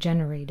being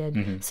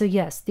generated. So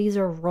yes, these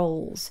are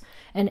roles.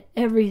 And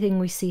everything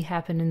we see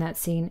happen in that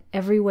scene,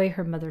 every way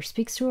her mother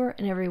speaks to her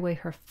and every way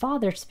her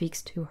father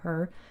speaks to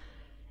her,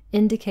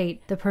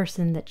 indicate the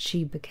person that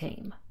she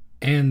became.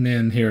 And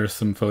then here are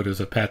some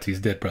photos of Patsy's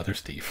dead brother,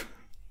 Steve.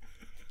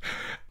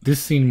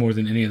 This scene, more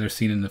than any other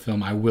scene in the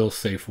film, I will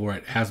say for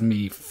it, has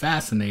me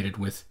fascinated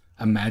with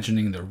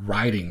imagining the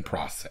writing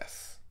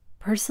process.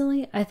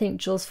 Personally, I think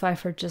Jules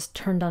Feiffer just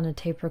turned on a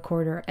tape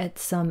recorder at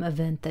some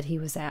event that he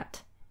was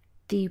at.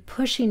 The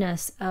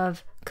pushiness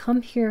of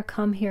come here,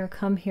 come here,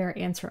 come here,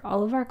 answer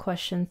all of our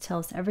questions, tell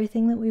us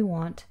everything that we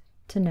want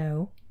to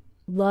know,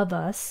 love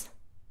us,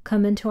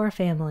 come into our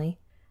family,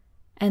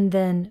 and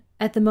then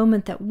at the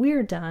moment that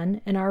we're done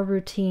and our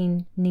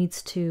routine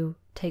needs to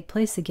take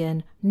place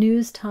again,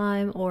 news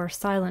time or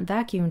silent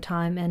vacuum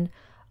time, and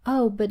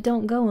oh, but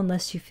don't go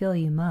unless you feel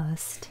you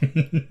must.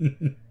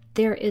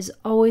 There is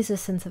always a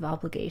sense of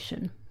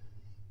obligation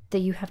that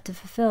you have to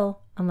fulfill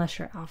unless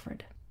you're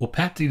Alfred. Well,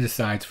 Patsy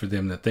decides for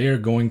them that they are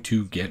going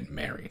to get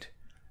married.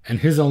 And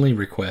his only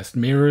request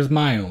mirrors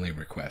my only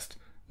request.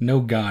 No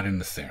God in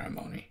the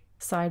ceremony.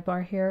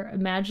 Sidebar here.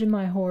 Imagine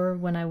my horror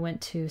when I went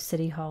to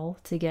City Hall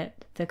to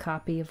get the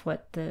copy of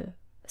what the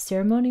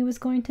ceremony was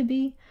going to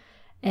be.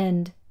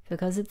 And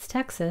because it's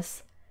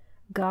Texas,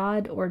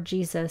 God or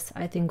Jesus,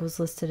 I think, was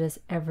listed as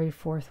every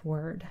fourth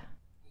word.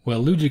 Well,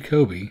 Lou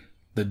Jacoby,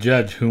 the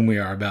judge whom we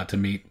are about to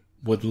meet,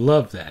 would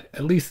love that,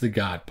 at least the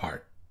God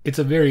part. It's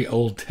a very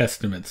Old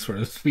Testament sort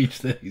of speech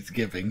that he's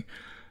giving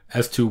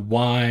as to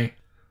why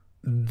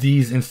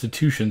these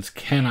institutions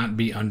cannot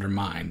be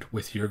undermined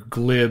with your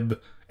glib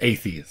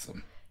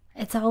atheism.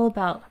 It's all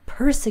about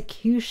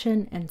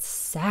persecution and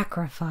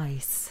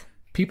sacrifice.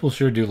 People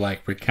sure do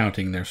like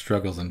recounting their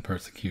struggles and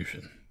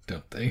persecution,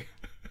 don't they?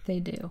 They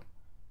do.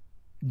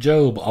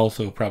 Job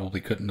also probably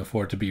couldn't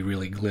afford to be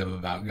really glib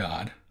about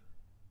God.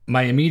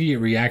 My immediate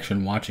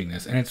reaction watching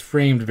this, and it's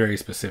framed very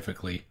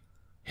specifically,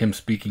 him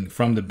speaking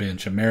from the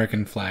bench,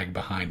 American flag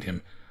behind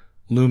him,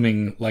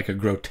 looming like a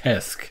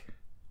grotesque.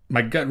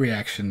 My gut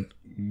reaction,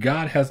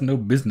 God has no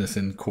business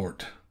in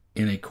court,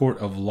 in a court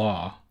of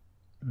law.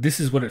 This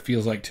is what it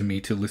feels like to me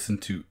to listen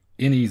to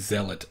any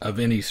zealot of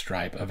any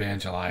stripe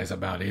evangelize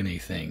about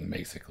anything,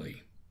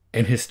 basically.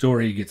 And his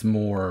story gets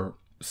more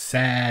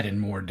sad and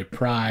more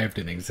deprived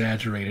and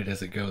exaggerated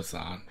as it goes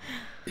on.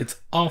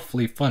 It's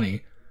awfully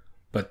funny,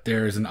 but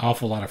there's an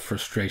awful lot of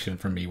frustration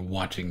for me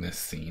watching this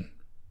scene.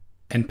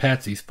 And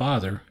Patsy's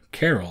father,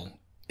 Carol,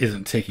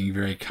 isn't taking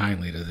very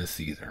kindly to this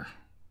either.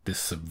 This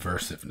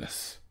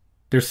subversiveness.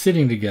 They're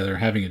sitting together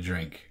having a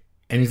drink,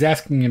 and he's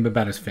asking him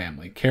about his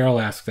family. Carol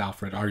asks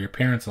Alfred, "Are your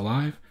parents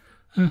alive?"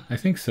 "I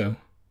think so."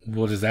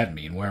 "What does that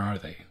mean? Where are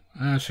they?"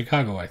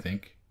 "Chicago, I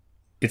think."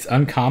 It's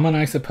uncommon,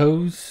 I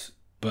suppose,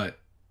 but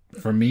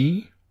for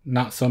me,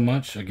 not so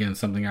much. Again,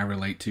 something I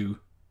relate to.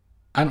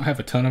 I don't have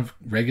a ton of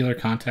regular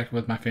contact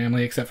with my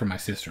family, except for my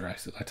sister.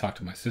 I talk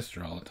to my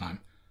sister all the time.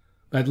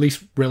 But at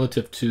least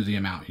relative to the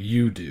amount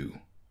you do,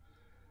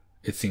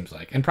 it seems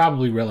like. And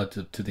probably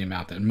relative to the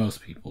amount that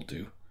most people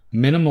do.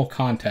 Minimal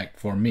contact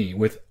for me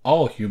with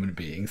all human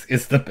beings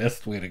is the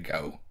best way to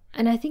go.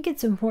 And I think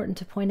it's important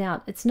to point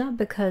out, it's not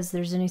because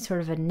there's any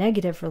sort of a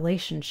negative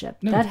relationship.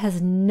 No. That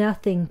has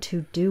nothing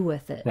to do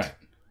with it. Right.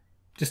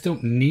 Just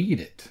don't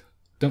need it.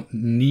 Don't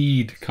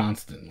need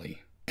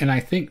constantly. And I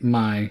think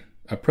my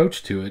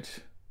approach to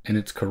it, and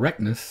its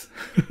correctness,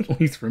 at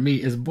least for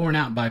me, is borne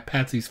out by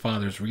Patsy's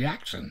father's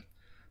reaction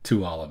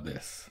to all of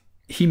this.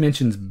 He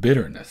mentions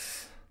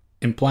bitterness,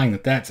 implying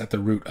that that's at the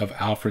root of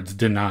Alfred's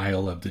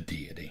denial of the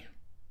deity.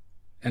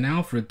 And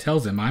Alfred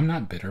tells him, "I'm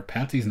not bitter.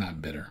 Patsy's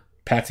not bitter."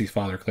 Patsy's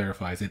father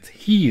clarifies it's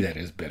he that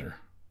is bitter.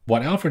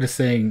 What Alfred is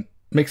saying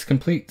makes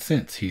complete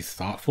sense. He's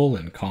thoughtful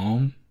and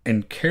calm.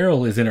 And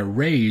Carol is in a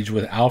rage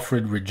with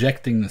Alfred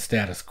rejecting the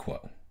status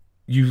quo.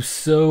 You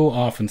so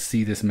often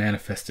see this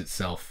manifest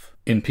itself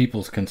in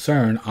people's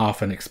concern,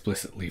 often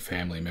explicitly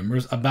family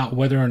members, about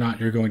whether or not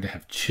you're going to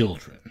have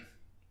children,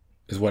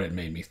 is what it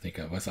made me think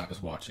of as I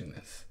was watching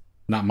this.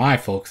 Not my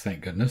folks,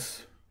 thank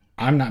goodness.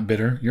 I'm not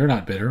bitter, you're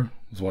not bitter,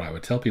 is what I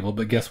would tell people,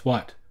 but guess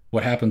what?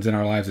 What happens in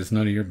our lives is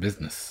none of your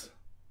business.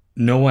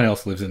 No one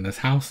else lives in this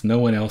house, no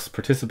one else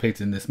participates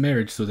in this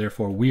marriage, so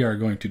therefore we are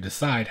going to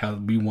decide how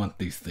we want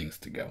these things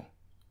to go.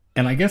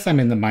 And I guess I'm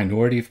in the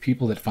minority of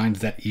people that finds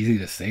that easy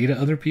to say to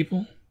other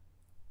people.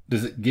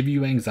 Does it give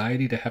you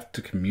anxiety to have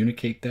to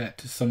communicate that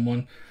to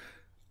someone?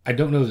 I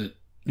don't know that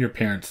your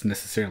parents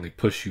necessarily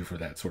push you for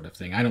that sort of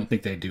thing. I don't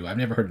think they do. I've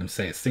never heard them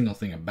say a single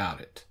thing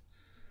about it.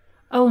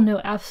 Oh,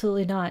 no,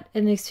 absolutely not.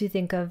 It makes me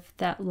think of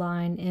that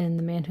line in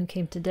The Man Who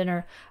Came to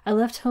Dinner. "I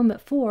left home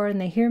at 4 and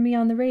they hear me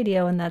on the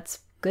radio, and that's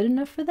good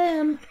enough for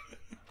them."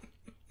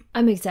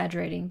 I'm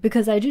exaggerating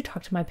because I do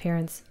talk to my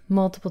parents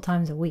multiple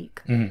times a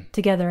week,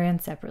 together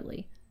and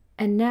separately.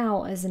 And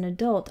now, as an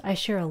adult, I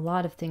share a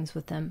lot of things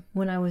with them.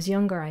 When I was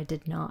younger, I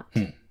did not.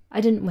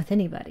 I didn't with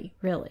anybody,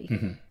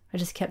 really. I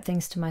just kept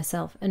things to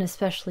myself, and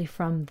especially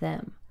from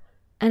them.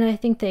 And I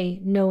think they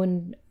know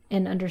and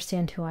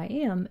understand who I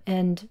am,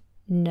 and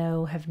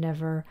have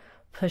never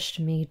pushed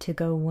me to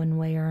go one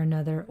way or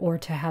another, or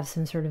to have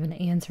some sort of an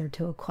answer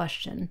to a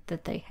question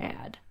that they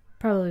had.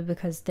 Probably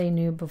because they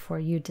knew before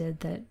you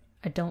did that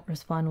I don't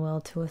respond well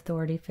to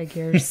authority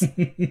figures.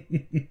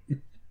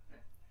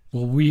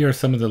 Well, we are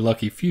some of the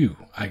lucky few,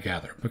 I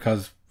gather,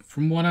 because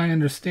from what I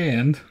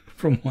understand,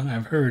 from what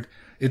I've heard,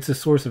 it's a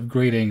source of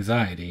great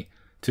anxiety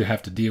to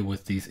have to deal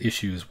with these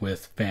issues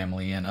with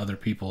family and other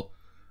people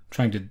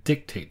trying to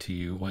dictate to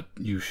you what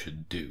you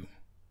should do.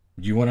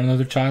 You want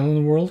another child in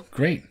the world?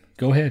 Great.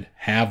 Go ahead.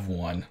 Have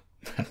one.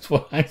 That's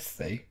what I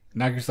say.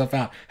 Knock yourself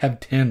out. Have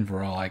 10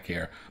 for all I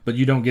care. But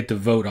you don't get to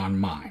vote on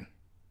mine.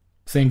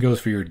 Same goes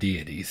for your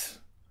deities.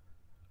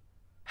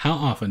 How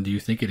often do you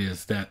think it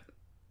is that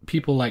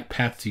people like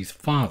Patsy's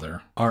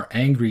father are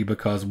angry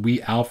because we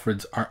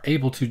Alfreds are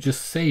able to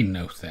just say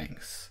no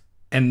things?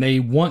 And they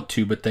want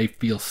to, but they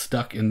feel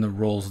stuck in the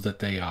roles that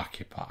they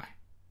occupy.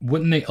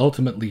 Wouldn't they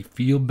ultimately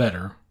feel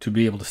better to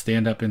be able to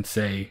stand up and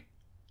say,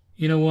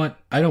 "You know what?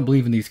 I don't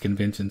believe in these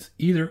conventions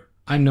either.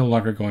 I'm no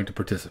longer going to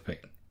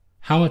participate."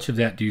 How much of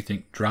that do you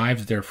think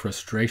drives their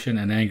frustration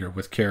and anger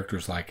with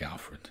characters like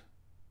Alfred?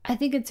 I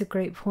think it's a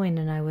great point,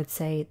 and I would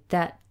say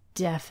that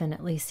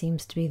definitely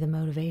seems to be the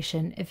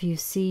motivation. If you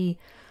see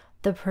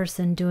the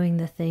person doing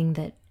the thing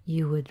that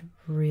you would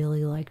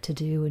really like to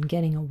do and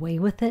getting away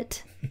with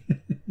it,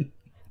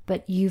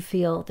 but you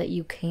feel that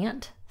you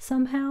can't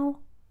somehow,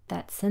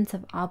 that sense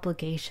of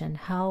obligation,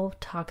 how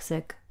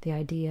toxic the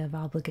idea of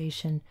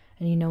obligation.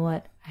 And you know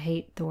what? I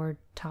hate the word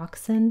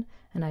toxin,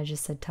 and I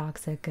just said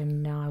toxic,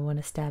 and now I want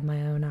to stab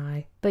my own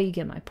eye. But you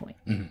get my point.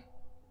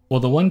 Well,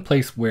 the one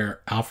place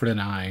where Alfred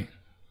and I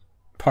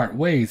part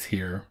ways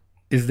here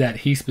is that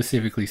he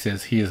specifically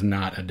says he is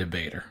not a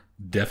debater.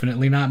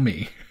 Definitely not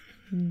me.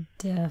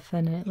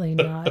 Definitely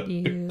not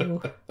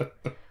you.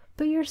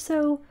 But you're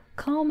so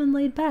calm and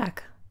laid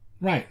back.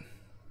 Right.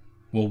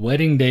 Well,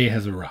 wedding day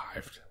has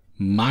arrived.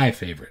 My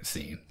favorite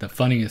scene, the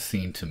funniest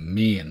scene to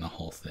me in the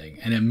whole thing.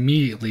 And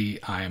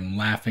immediately I am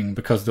laughing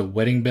because the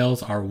wedding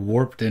bells are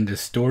warped and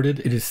distorted.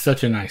 It is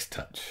such a nice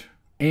touch.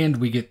 And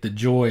we get the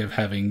joy of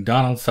having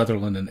Donald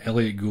Sutherland and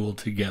Elliot Gould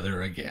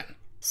together again.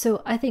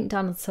 So I think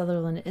Donald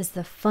Sutherland is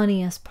the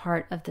funniest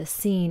part of the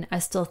scene. I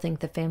still think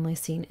the family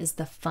scene is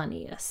the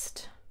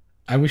funniest.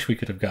 I wish we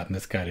could have gotten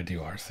this guy to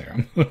do our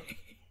ceremony.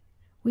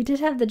 We did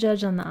have the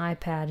judge on the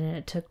iPad and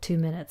it took 2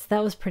 minutes.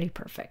 That was pretty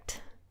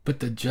perfect. But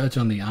the judge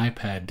on the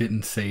iPad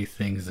didn't say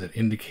things that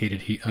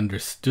indicated he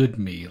understood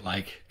me,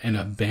 like an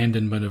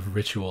abandonment of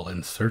ritual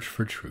and search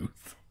for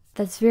truth.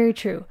 That's very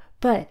true.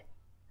 But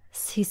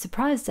he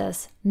surprised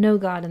us. No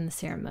God in the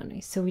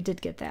ceremony. So we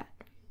did get that.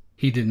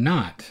 He did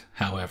not,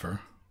 however,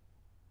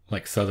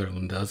 like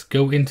Sutherland does,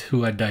 go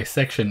into a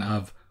dissection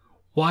of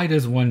why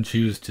does one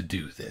choose to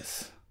do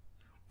this?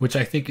 Which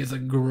I think is a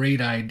great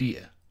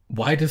idea.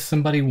 Why does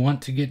somebody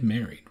want to get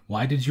married?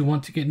 Why did you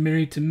want to get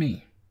married to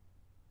me?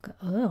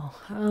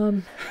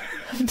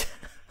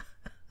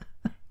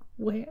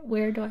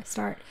 Where do I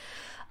start?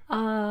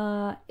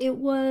 It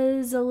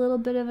was a little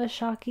bit of a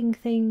shocking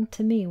thing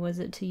to me. Was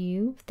it to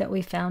you that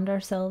we found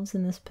ourselves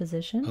in this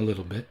position? A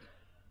little bit.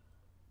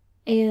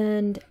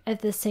 And at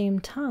the same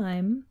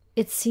time,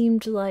 it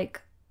seemed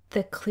like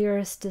the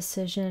clearest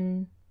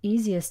decision,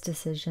 easiest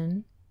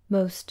decision,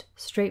 most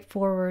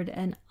straightforward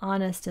and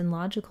honest and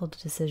logical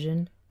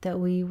decision that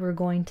we were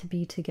going to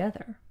be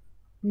together.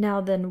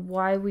 Now then,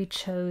 why we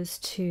chose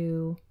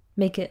to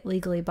make it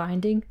legally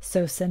binding,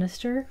 so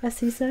sinister, as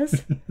he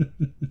says,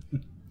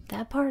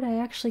 that part I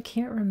actually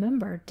can't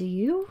remember. Do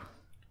you?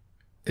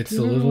 Do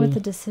you remember what the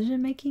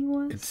decision making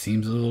was? It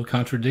seems a little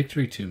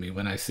contradictory to me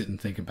when I sit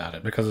and think about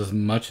it, because as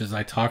much as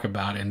I talk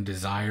about and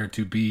desire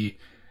to be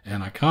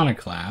an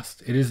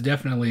iconoclast, it is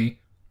definitely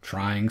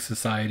trying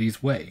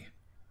society's way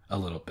a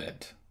little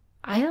bit.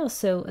 I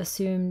also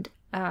assumed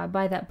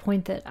by that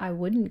point that I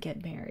wouldn't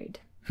get married.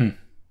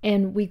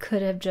 And we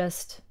could have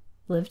just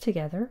lived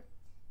together.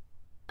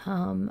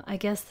 I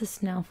guess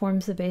this now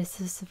forms the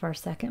basis of our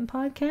second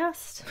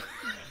podcast.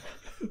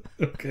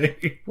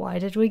 Okay. Why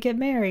did we get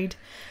married?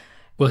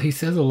 Well, he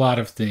says a lot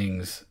of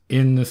things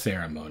in the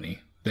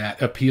ceremony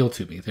that appeal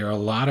to me. There are a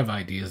lot of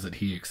ideas that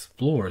he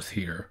explores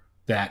here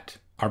that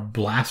are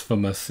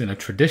blasphemous in a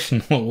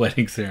traditional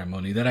wedding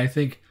ceremony that I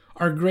think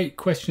are great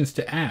questions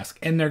to ask.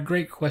 And they're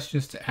great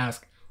questions to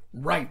ask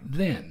right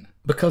then,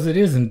 because it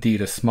is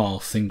indeed a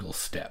small single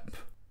step.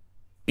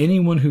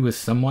 Anyone who is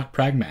somewhat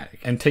pragmatic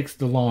and takes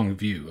the long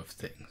view of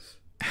things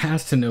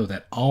has to know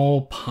that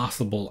all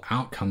possible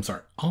outcomes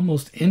are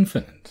almost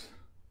infinite.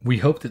 We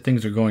hope that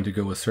things are going to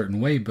go a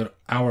certain way, but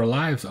our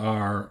lives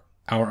are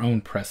our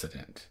own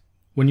precedent.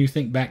 When you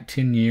think back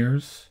 10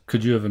 years,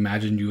 could you have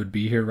imagined you would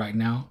be here right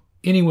now?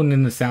 Anyone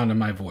in the sound of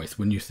my voice,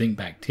 when you think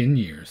back 10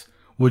 years,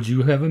 would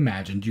you have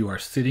imagined you are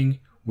sitting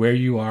where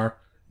you are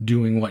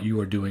doing what you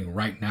are doing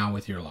right now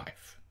with your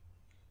life?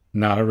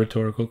 Not a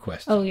rhetorical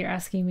question. Oh, you're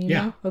asking me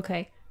now?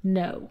 Okay.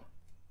 No.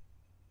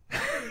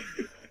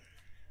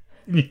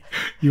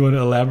 You want to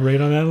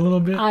elaborate on that a little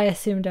bit? I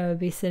assumed I would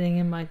be sitting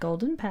in my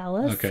golden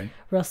palace. Okay.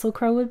 Russell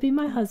Crowe would be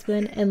my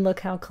husband, and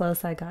look how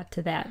close I got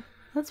to that.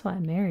 That's why I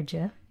married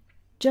you.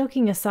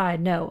 Joking aside,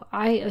 no,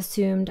 I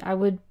assumed I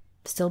would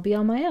still be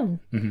on my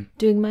own,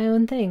 doing my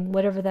own thing,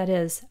 whatever that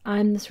is.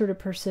 I'm the sort of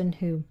person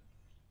who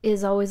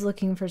is always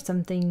looking for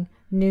something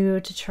new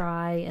to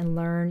try and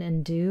learn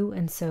and do.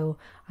 And so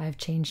I've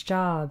changed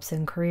jobs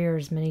and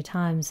careers many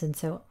times. And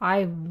so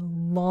I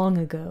long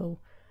ago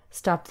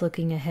stopped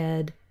looking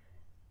ahead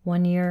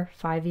 1 year,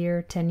 5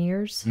 year, 10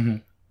 years,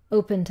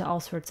 open to all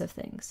sorts of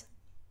things.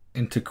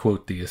 And to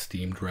quote the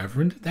esteemed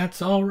Reverend,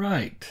 that's all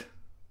right.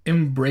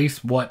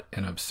 Embrace what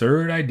an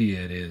absurd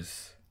idea it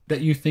is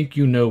that you think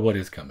you know what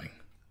is coming.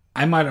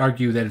 I might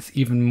argue that it's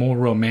even more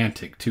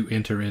romantic to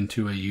enter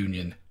into a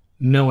union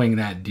knowing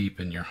that deep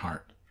in your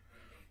heart,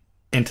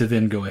 and to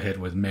then go ahead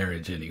with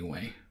marriage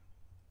anyway.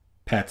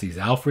 Patsy's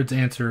Alfred's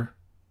answer,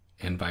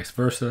 and vice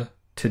versa,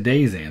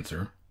 today's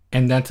answer,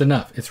 and that's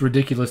enough. It's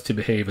ridiculous to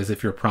behave as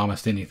if you're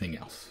promised anything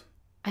else.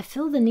 I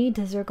feel the need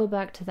to circle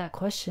back to that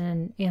question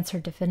and answer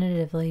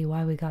definitively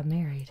why we got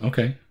married.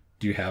 Okay.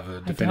 Do you have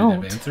a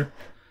definitive answer?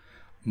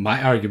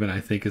 My argument, I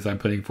think, as I'm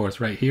putting forth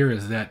right here,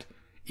 is that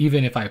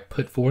even if I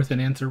put forth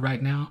an answer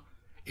right now,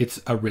 it's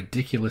a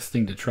ridiculous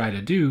thing to try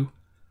to do,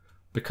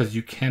 because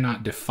you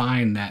cannot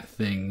define that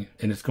thing,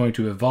 and it's going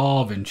to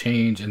evolve and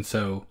change, and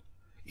so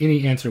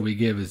any answer we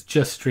give is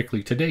just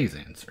strictly today's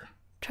answer.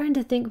 Trying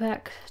to think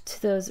back to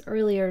those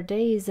earlier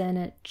days, and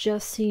it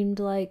just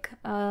seemed like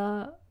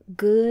a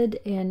good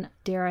and,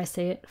 dare I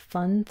say it,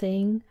 fun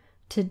thing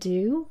to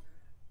do.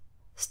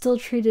 Still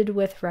treated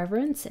with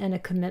reverence and a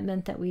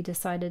commitment that we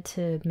decided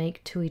to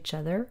make to each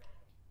other,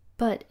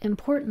 but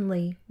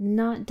importantly,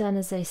 not done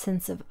as a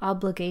sense of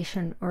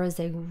obligation or as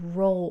a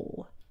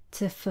role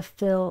to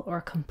fulfill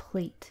or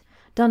complete.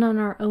 done on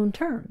our own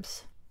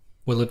terms.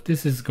 Well, if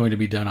this is going to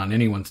be done on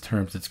anyone's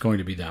terms, it's going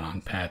to be done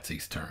on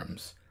Patsy's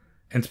terms.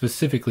 And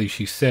specifically,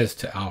 she says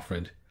to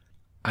Alfred,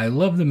 I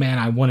love the man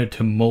I wanted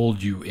to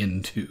mold you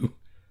into.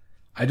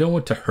 I don't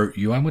want to hurt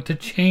you, I want to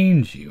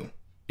change you.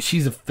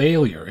 She's a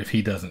failure if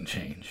he doesn't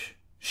change.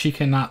 She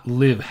cannot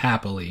live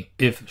happily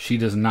if she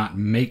does not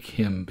make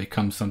him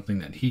become something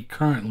that he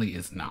currently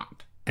is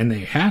not. And they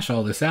hash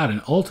all this out,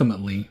 and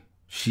ultimately,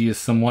 she is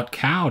somewhat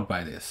cowed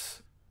by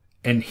this.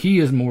 And he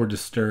is more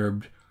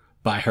disturbed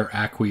by her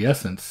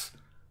acquiescence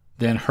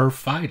than her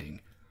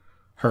fighting.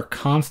 Her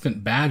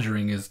constant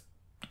badgering is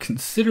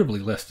considerably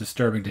less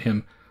disturbing to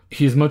him.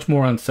 He is much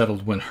more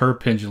unsettled when her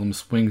pendulum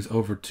swings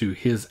over to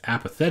his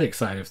apathetic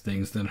side of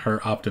things than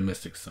her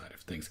optimistic side of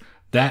things.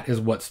 That is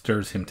what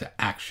stirs him to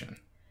action.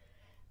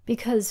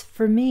 Because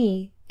for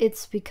me,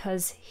 it's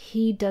because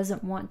he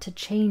doesn't want to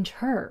change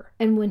her.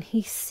 And when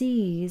he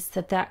sees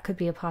that that could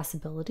be a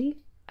possibility,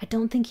 I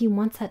don't think he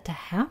wants that to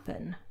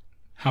happen.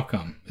 How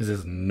come? Is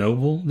this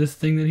noble, this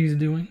thing that he's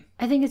doing?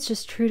 I think it's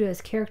just true to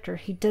his character.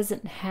 He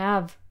doesn't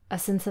have a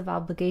sense of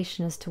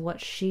obligation as to what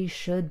she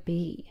should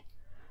be.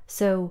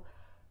 So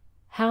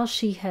how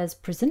she has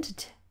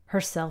presented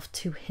herself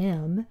to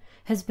him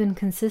has been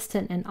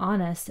consistent and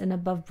honest and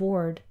above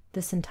board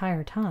this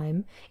entire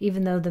time,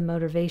 even though the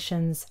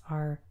motivations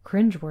are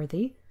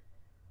cringeworthy.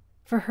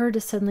 For her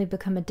to suddenly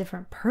become a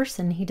different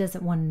person, he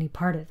doesn't want any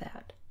part of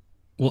that.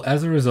 Well,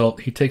 as a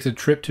result, he takes a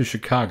trip to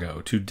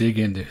Chicago to dig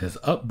into his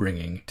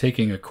upbringing,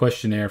 taking a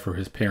questionnaire for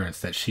his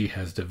parents that she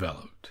has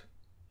developed.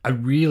 I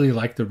really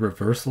like the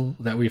reversal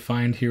that we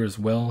find here as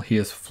well. He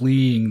is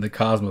fleeing the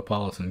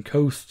cosmopolitan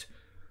coast,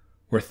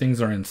 where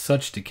things are in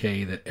such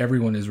decay that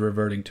everyone is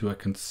reverting to a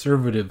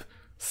conservative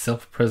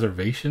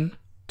self-preservation,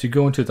 to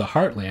go into the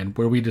heartland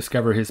where we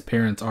discover his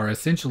parents are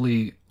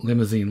essentially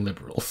limousine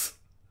liberals.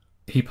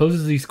 He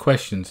poses these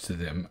questions to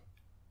them.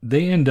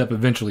 They end up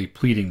eventually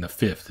pleading the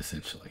fifth,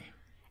 essentially.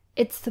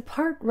 It's the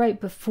part right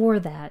before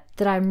that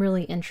I'm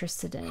really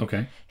interested in.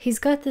 Okay. He's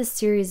got this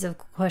series of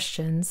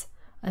questions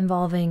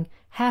involving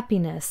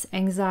happiness,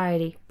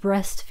 anxiety,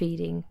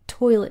 breastfeeding,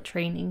 toilet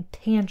training,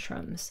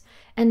 tantrums.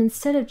 And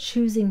instead of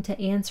choosing to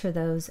answer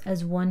those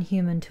as one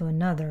human to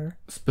another,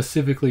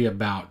 specifically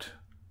about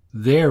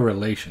their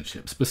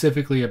relationship,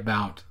 specifically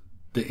about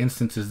the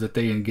instances that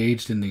they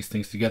engaged in these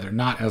things together,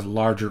 not as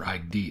larger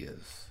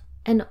ideas.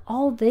 And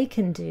all they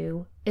can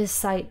do is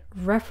cite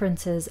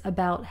references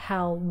about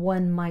how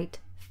one might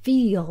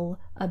feel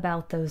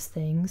about those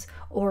things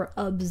or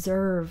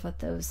observe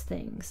those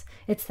things.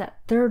 It's that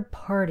third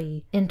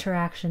party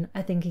interaction.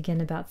 I think again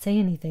about Say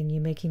Anything,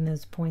 you making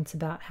those points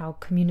about how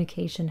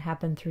communication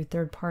happened through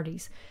third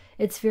parties.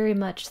 It's very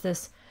much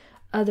this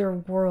other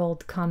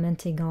world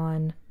commenting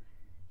on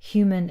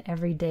human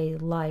everyday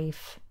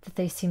life that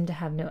they seem to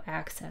have no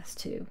access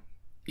to.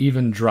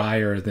 Even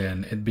drier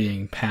than it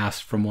being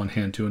passed from one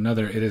hand to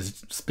another, it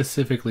is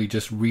specifically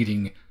just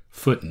reading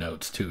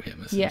footnotes to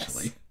him,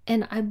 essentially. Yes.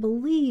 And I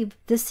believe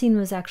this scene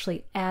was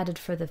actually added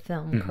for the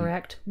film,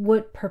 correct?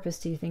 What purpose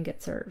do you think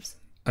it serves?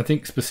 I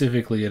think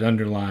specifically it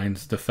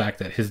underlines the fact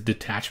that his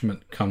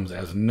detachment comes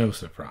as no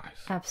surprise.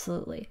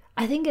 Absolutely.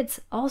 I think it's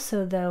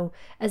also, though,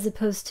 as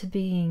opposed to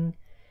being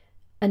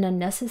an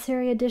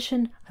unnecessary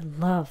addition, I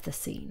love the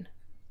scene.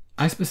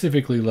 I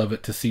specifically love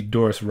it to see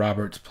Doris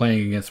Roberts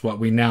playing against what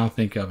we now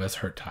think of as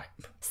her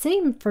type.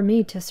 Same for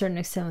me to a certain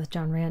extent with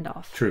John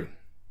Randolph. True.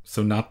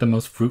 So not the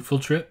most fruitful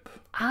trip?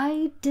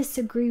 I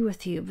disagree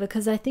with you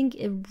because I think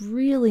it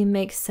really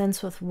makes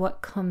sense with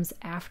what comes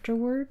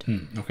afterward.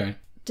 Okay.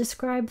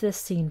 Describe this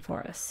scene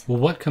for us. Well,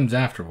 what comes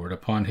afterward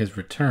upon his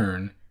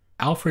return,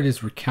 Alfred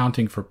is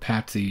recounting for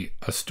Patsy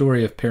a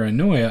story of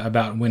paranoia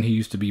about when he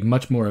used to be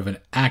much more of an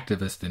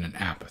activist than an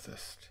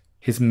apathist.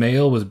 His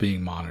mail was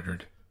being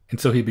monitored, and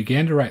so he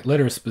began to write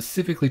letters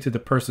specifically to the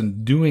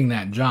person doing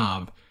that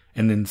job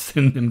and then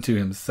send them to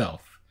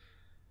himself.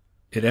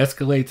 It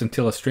escalates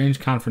until a strange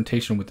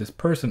confrontation with this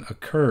person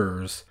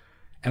occurs,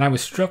 and I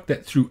was struck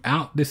that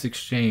throughout this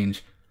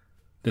exchange,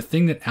 the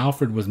thing that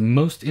Alfred was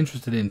most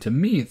interested in, to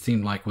me it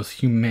seemed like, was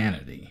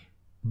humanity.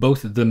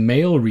 Both the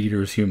male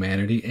reader's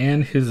humanity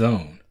and his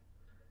own.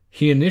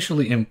 He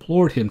initially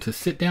implored him to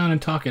sit down and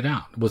talk it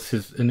out, was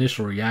his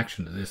initial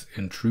reaction to this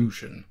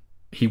intrusion.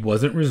 He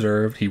wasn't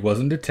reserved, he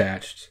wasn't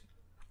detached.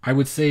 I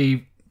would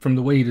say, from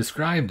the way he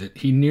described it,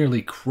 he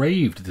nearly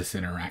craved this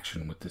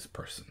interaction with this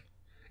person.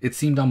 It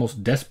seemed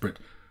almost desperate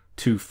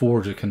to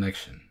forge a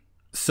connection.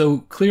 So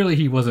clearly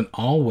he wasn't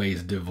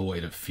always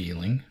devoid of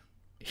feeling.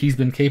 He's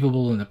been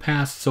capable in the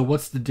past, so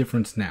what's the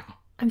difference now?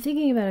 I'm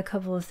thinking about a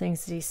couple of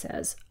things that he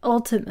says.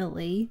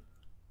 Ultimately,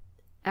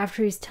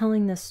 after he's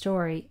telling this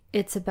story,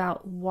 it's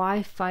about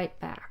why fight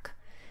back.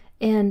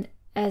 And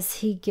as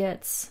he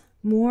gets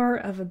more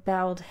of a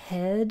bowed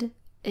head,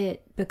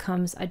 it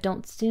becomes, I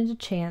don't stand a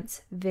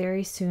chance,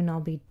 very soon I'll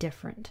be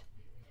different.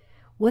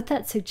 What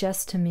that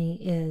suggests to me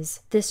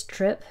is this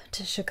trip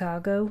to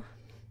Chicago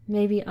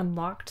maybe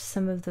unlocked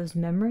some of those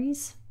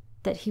memories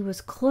that he was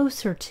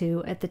closer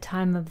to at the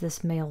time of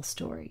this mail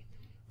story.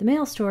 The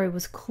mail story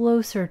was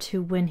closer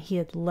to when he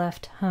had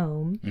left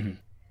home.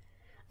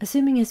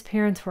 assuming his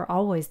parents were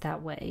always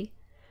that way,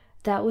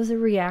 that was a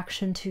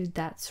reaction to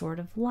that sort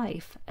of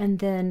life. And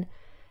then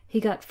he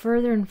got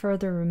further and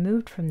further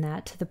removed from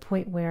that to the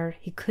point where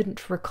he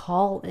couldn't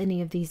recall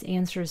any of these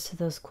answers to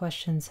those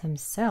questions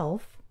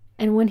himself.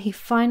 And when he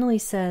finally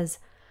says,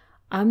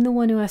 I'm the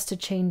one who has to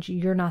change,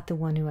 you're not the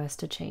one who has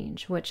to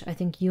change, which I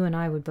think you and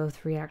I would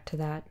both react to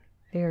that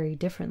very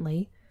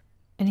differently.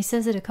 And he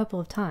says it a couple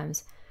of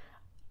times.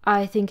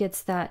 I think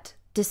it's that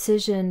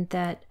decision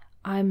that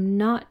I'm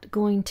not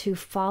going to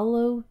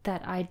follow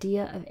that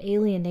idea of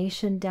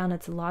alienation down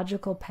its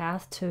logical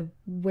path to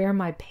where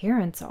my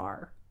parents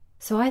are.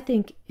 So I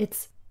think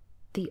it's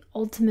the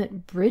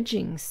ultimate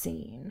bridging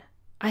scene.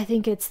 I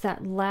think it's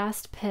that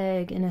last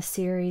peg in a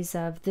series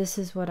of this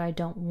is what I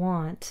don't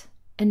want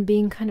and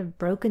being kind of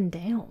broken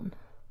down.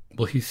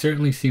 Well, he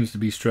certainly seems to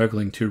be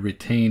struggling to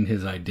retain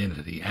his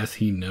identity as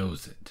he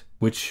knows it,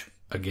 which,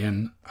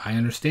 again, I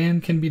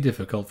understand can be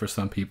difficult for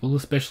some people,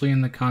 especially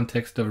in the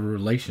context of a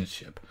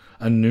relationship,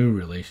 a new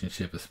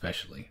relationship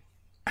especially.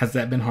 Has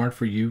that been hard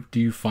for you?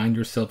 Do you find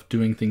yourself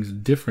doing things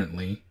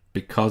differently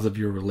because of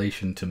your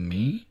relation to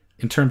me?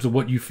 In terms of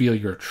what you feel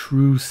your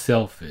true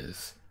self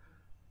is,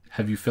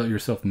 have you felt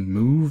yourself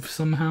move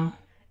somehow?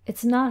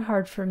 It's not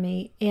hard for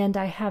me, and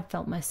I have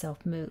felt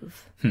myself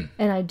move.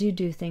 And I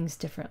do things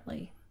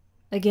differently.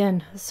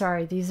 Again,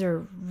 sorry, these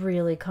are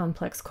really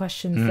complex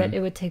questions that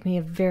it would take me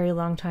a very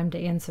long time to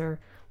answer.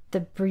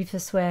 The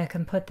briefest way I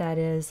can put that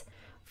is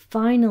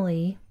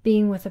finally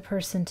being with a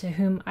person to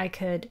whom I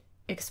could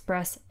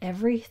express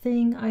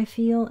everything I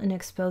feel and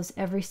expose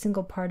every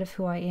single part of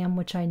who I am,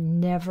 which I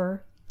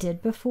never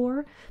did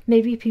before.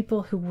 Maybe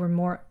people who were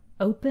more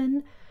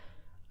open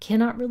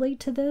cannot relate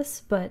to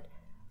this, but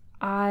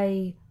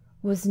I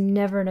was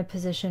never in a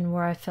position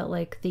where I felt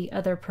like the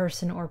other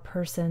person or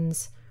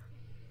persons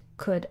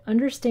could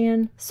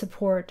understand,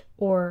 support,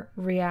 or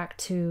react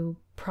to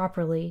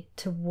properly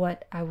to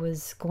what I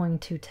was going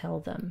to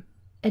tell them.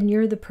 And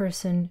you're the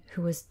person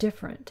who is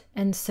different.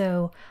 And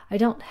so I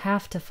don't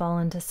have to fall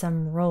into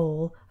some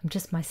role. I'm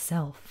just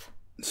myself.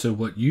 So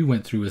what you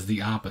went through is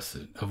the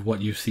opposite of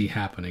what you see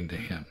happening to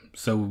him.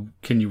 So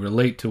can you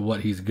relate to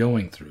what he's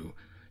going through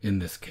in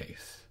this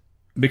case?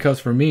 Because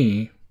for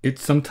me,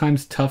 it's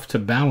sometimes tough to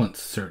balance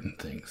certain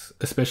things,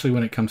 especially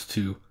when it comes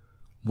to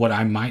what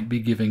I might be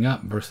giving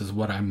up versus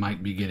what I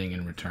might be getting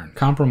in return.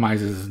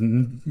 Compromise is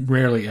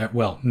rarely,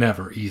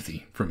 never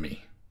easy for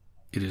me.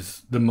 It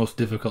is the most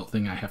difficult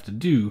thing I have to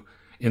do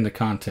in the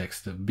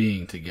context of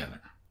being together.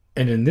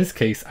 And in this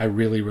case, I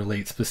really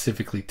relate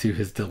specifically to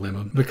his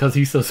dilemma because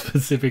he so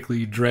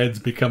specifically dreads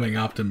becoming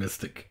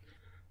optimistic.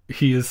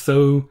 He is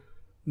so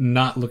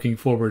not looking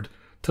forward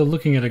to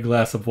looking at a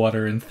glass of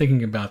water and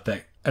thinking about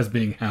that as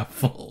being half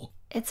full.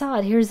 It's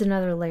odd. Here's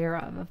another layer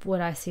of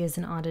what I see as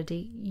an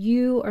oddity.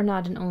 You are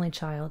not an only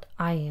child.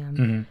 I am.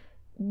 Mm-hmm.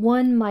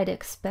 One might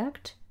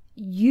expect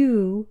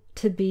you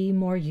to be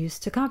more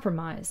used to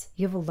compromise.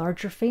 You have a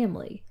larger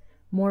family,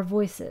 more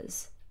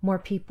voices, more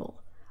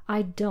people.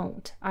 I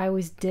don't. I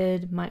always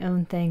did my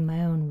own thing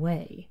my own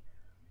way.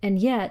 And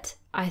yet,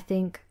 I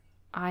think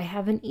I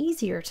have an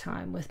easier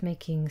time with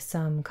making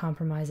some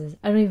compromises.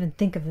 I don't even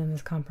think of them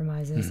as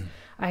compromises. Mm-hmm.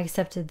 I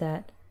accepted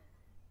that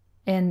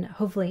and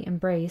hopefully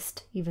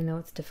embraced, even though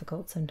it's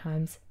difficult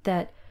sometimes,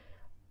 that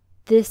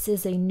this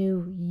is a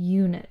new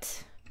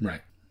unit.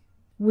 Right.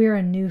 We're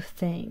a new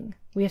thing.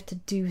 We have to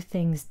do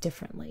things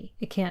differently.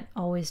 It can't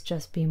always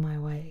just be my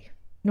way.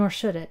 Nor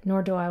should it.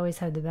 Nor do I always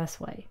have the best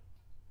way.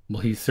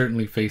 Well, he's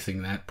certainly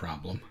facing that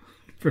problem,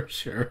 for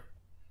sure.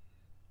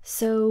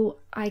 So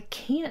I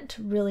can't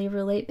really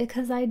relate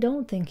because I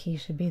don't think he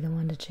should be the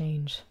one to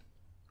change.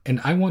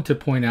 And I want to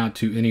point out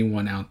to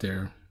anyone out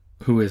there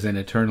who is an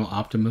eternal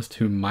optimist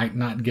who might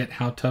not get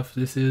how tough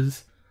this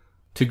is,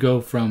 to go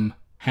from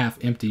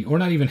half empty, or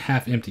not even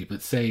half empty,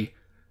 but say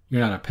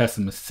you're not a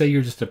pessimist, say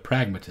you're just a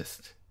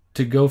pragmatist.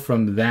 To go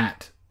from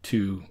that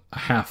to a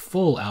half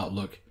full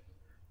outlook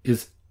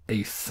is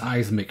a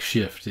seismic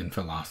shift in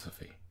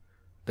philosophy.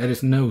 That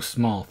is no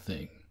small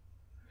thing.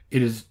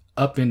 It is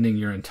upending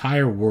your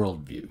entire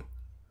worldview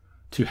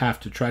to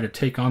have to try to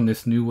take on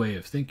this new way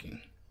of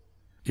thinking.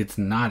 It's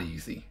not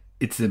easy.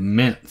 It's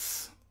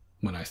immense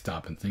when I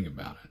stop and think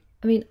about it.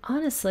 I mean,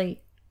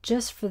 honestly,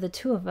 just for the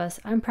two of us,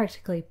 I'm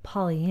practically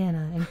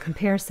Pollyanna in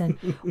comparison.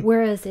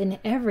 Whereas in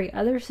every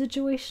other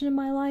situation in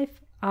my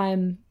life,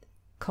 I'm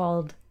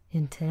called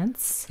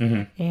intense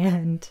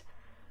and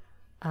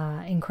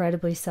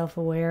incredibly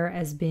self-aware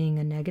as being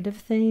a negative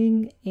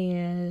thing,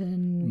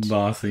 and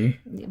bossy,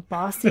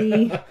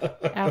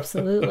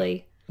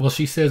 absolutely. Well,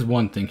 she says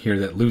one thing here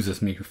that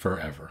loses me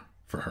forever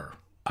for her.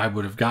 I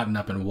would have gotten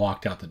up and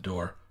walked out the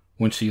door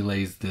when she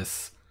lays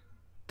this,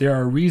 there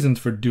are reasons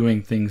for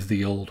doing things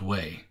the old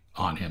way,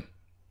 on him.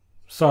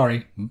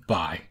 Sorry,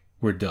 bye,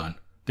 we're done.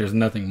 There's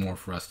nothing more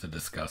for us to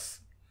discuss.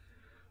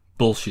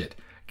 Bullshit.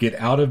 Get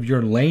out of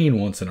your lane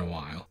once in a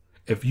while.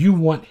 If you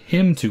want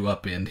him to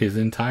upend his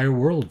entire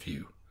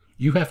worldview,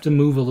 you have to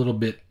move a little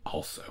bit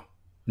also.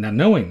 Now,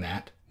 knowing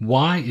that,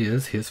 why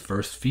is his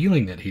first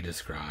feeling that he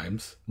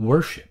describes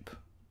worship?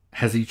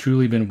 Has he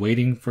truly been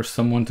waiting for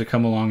someone to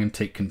come along and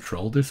take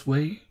control this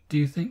way, do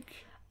you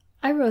think?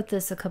 I wrote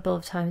this a couple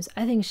of times.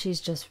 I think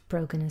she's just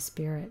broken his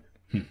spirit.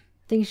 I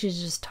think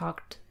she's just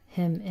talked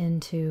him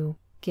into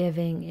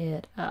giving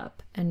it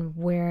up and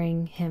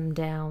wearing him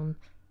down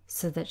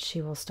so that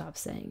she will stop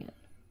saying it.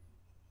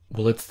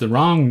 Well, it's the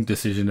wrong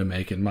decision to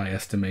make in my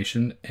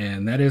estimation,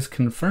 and that is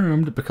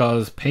confirmed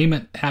because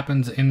payment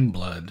happens in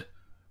blood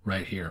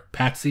right here.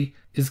 Patsy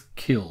is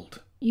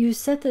killed. You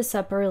set this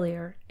up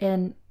earlier,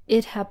 and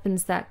it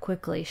happens that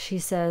quickly. She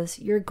says,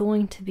 "You're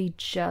going to be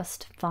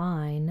just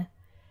fine."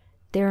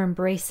 They're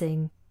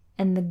embracing,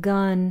 and the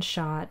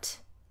gunshot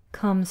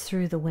comes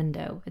through the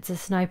window. It's a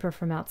sniper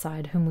from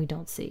outside whom we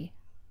don't see.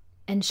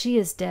 And she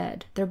is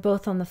dead. They're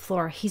both on the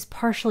floor. He's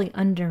partially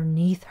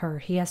underneath her.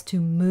 He has to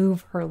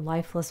move her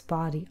lifeless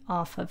body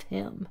off of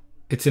him.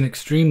 It's an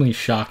extremely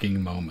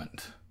shocking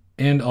moment.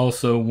 And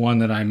also one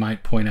that I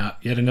might point out,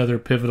 yet another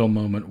pivotal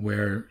moment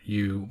where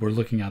you were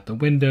looking out the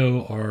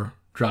window or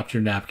dropped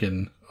your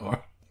napkin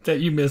or that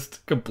you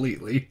missed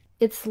completely.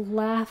 It's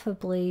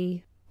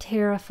laughably,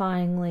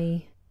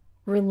 terrifyingly,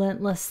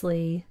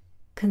 relentlessly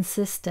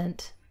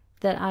consistent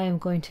that I am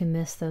going to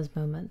miss those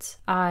moments.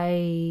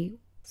 I,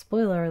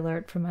 spoiler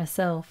alert for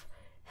myself,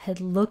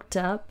 had looked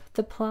up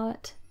the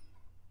plot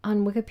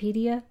on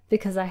Wikipedia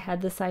because I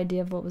had this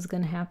idea of what was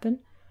going to happen,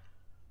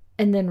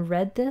 and then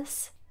read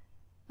this.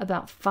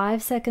 About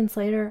 5 seconds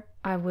later,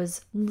 I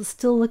was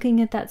still looking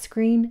at that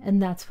screen,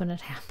 and that's when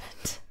it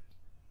happened.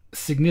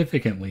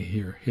 Significantly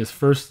here, his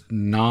first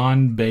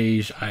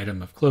non-beige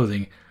item of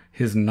clothing,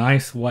 his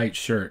nice white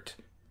shirt,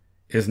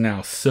 is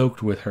now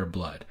soaked with her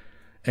blood.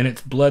 And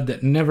it's blood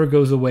that never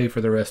goes away for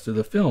the rest of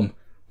the film,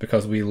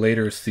 because we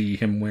later see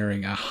him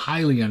wearing a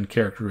highly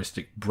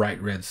uncharacteristic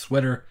bright red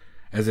sweater,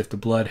 as if the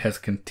blood has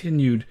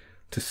continued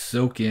to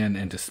soak in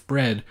and to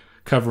spread,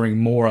 covering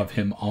more of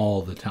him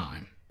all the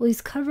time. Well,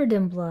 he's covered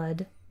in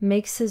blood,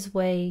 makes his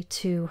way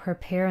to her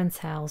parents'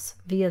 house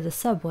via the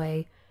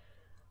subway,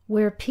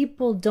 where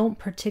people don't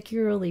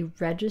particularly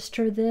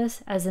register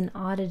this as an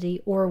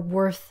oddity or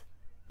worth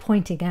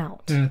pointing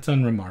out. It's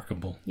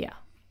unremarkable. Yeah.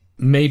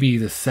 Maybe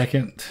the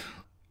second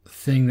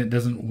thing that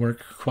doesn't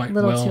work quite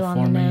well too for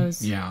on the me.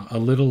 nose. Yeah, a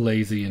little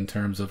lazy in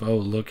terms of, oh,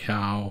 look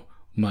how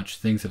much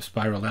things have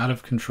spiraled out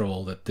of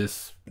control that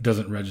this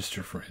doesn't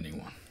register for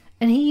anyone.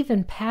 And he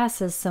even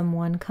passes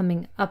someone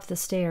coming up the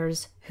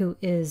stairs who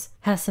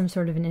has some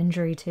sort of an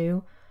injury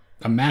too.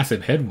 A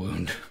massive head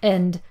wound.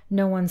 And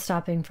no one's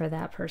stopping for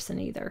that person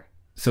either.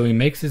 So he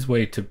makes his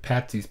way to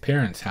Patsy's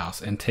parents'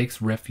 house and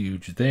takes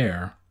refuge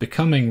there,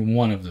 becoming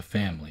one of the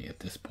family at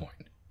this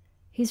point.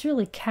 He's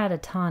really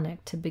catatonic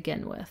to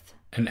begin with.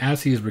 And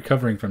as he is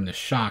recovering from the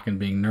shock and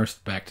being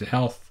nursed back to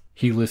health,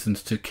 he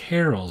listens to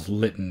Carol's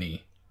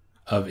litany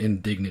of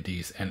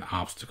indignities and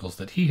obstacles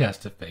that he has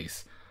to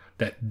face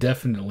that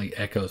definitely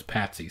echoes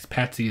Patsy's.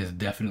 Patsy is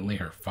definitely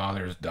her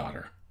father's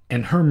daughter.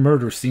 And her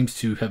murder seems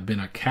to have been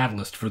a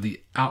catalyst for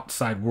the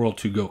outside world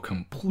to go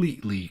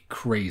completely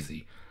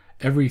crazy.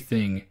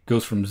 Everything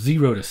goes from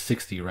 0 to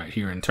 60 right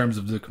here in terms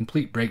of the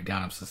complete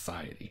breakdown of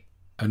society.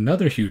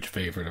 Another huge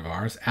favorite of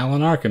ours,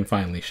 Alan Arkin,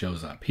 finally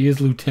shows up. He is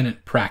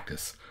Lieutenant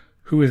Practice,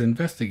 who is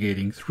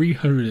investigating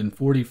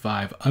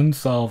 345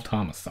 unsolved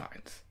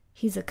homicides.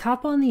 He's a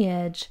cop on the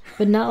edge,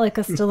 but not like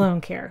a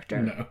Stallone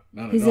character. No,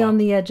 not at all. He's on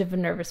the edge of a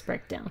nervous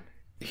breakdown.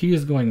 He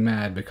is going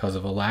mad because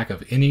of a lack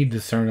of any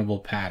discernible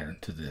pattern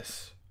to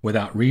this.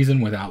 Without reason,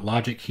 without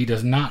logic, he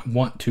does not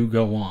want to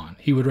go on.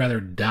 He would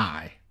rather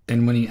die.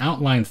 And when he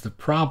outlines the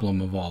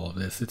problem of all of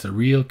this, it's a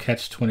real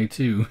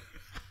catch-22.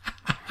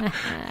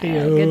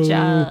 Good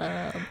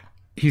job.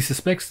 He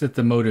suspects that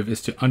the motive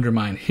is to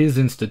undermine his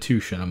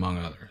institution, among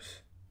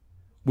others,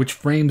 which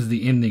frames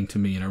the ending to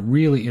me in a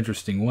really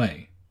interesting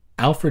way.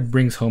 Alfred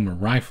brings home a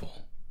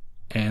rifle,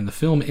 and the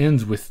film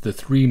ends with the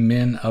 3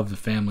 men of the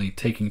family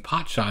taking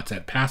pot shots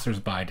at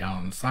passersby down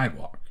on the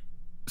sidewalk.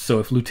 So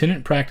if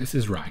Lieutenant Practice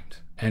is right,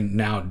 and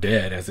now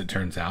dead as it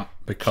turns out,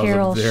 because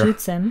Carol of their,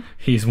 shoots him.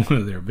 He's one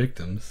of their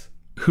victims.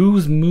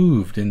 Who's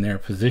moved in their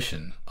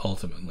position,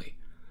 ultimately?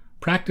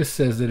 Practice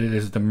says that it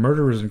is the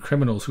murderers and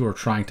criminals who are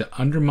trying to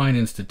undermine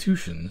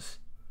institutions,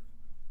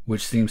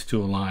 which seems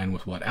to align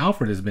with what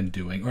Alfred has been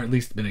doing, or at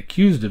least been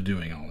accused of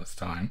doing all this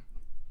time.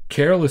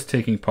 Carol is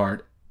taking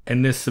part,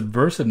 and this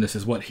subversiveness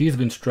is what he's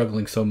been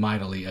struggling so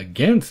mightily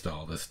against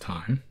all this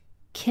time.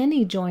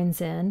 Kenny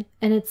joins in,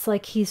 and it's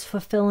like he's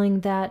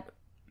fulfilling that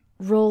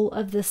role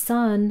of the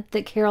son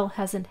that Carol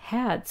hasn't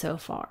had so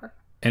far.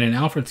 And in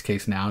Alfred's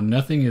case now,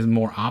 nothing is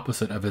more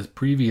opposite of his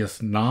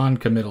previous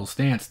non-committal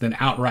stance than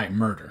outright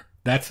murder.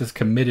 That's as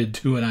committed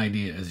to an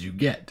idea as you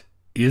get.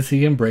 Is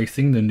he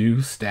embracing the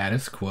new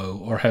status quo,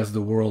 or has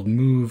the world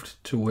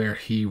moved to where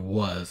he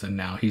was and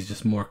now he's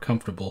just more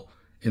comfortable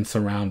in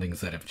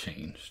surroundings that have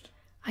changed?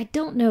 I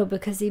don't know,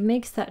 because he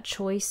makes that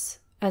choice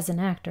as an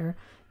actor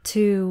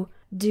to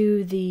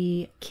do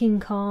the King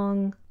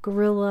Kong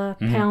gorilla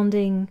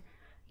pounding,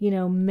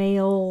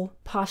 male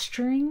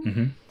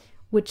posturing,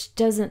 which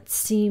doesn't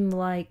seem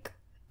like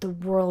the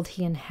world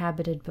he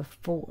inhabited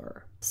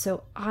before.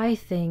 So I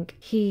think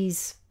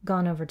he's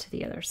gone over to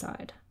the other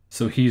side.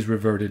 So he's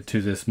reverted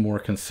to this more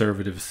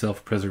conservative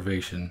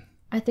self-preservation.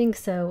 I think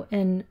so.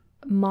 And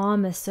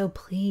Mom is so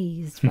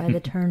pleased by the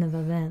turn of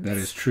events. That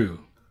is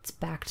true. It's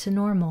back to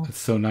normal. It's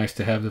so nice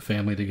to have the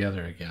family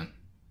together again.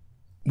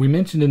 We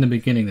mentioned in the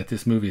beginning that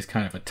this movie is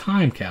kind of a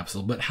time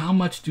capsule, but how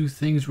much do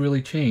things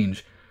really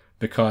change?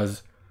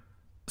 Because,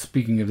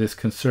 speaking of this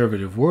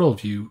conservative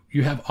worldview,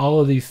 you have all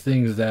of these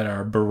things that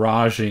are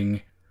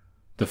barraging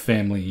the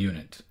family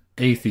unit.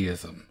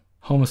 Atheism,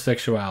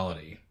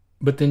 homosexuality.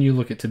 But then you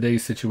look at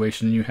today's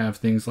situation and you have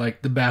things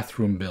like the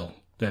bathroom bill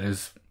that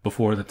is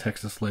before the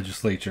Texas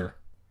legislature.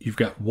 You've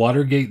got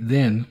Watergate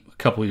then, a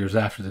couple years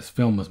after this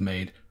film was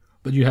made,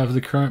 but you have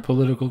the current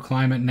political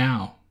climate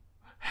now.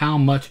 How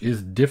much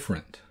is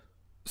different?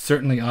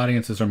 Certainly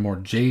audiences are more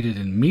jaded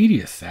and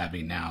media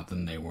savvy now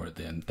than they were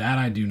then. That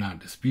I do not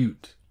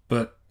dispute.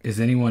 But is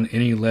anyone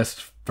any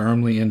less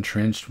firmly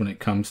entrenched when it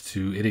comes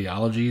to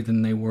ideology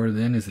than they were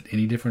then? Is it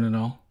any different at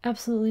all?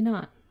 Absolutely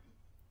not.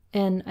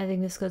 And I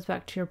think this goes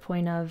back to your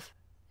point of,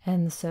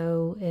 and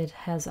so it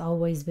has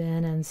always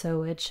been, and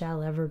so it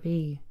shall ever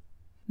be.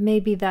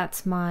 Maybe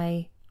that's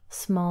my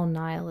small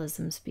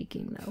nihilism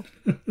speaking,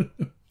 though.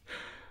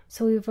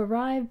 So we've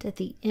arrived at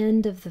the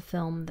end of the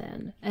film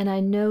then, and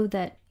I know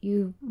that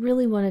you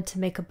really wanted to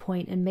make a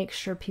point and make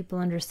sure people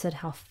understood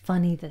how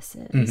funny this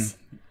is.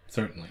 Mm-hmm.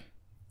 Certainly.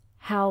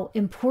 How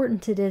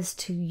important it is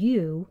to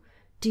you.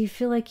 Do you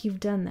feel like you've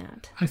done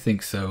that? I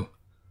think so.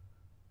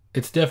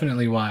 It's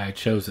definitely why I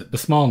chose it. The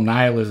small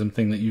nihilism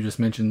thing that you just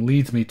mentioned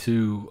leads me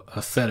to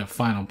a set of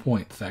final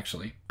points,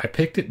 actually. I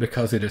picked it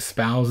because it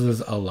espouses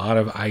a lot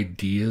of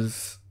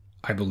ideas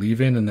I believe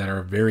in and that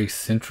are very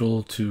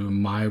central to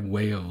my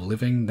way of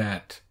living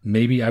that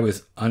maybe I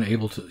was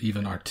unable to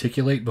even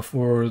articulate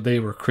before they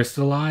were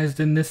crystallized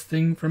in this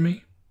thing for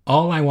me.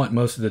 All I want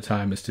most of the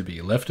time is to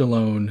be left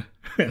alone,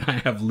 and I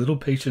have little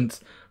patience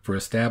for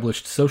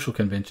established social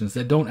conventions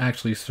that don't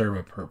actually serve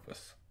a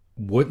purpose.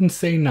 Wouldn't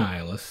say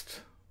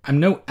nihilist. I'm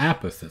no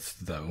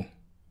apathist, though.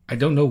 I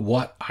don't know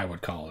what I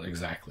would call it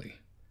exactly.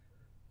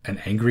 An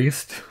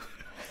angriest?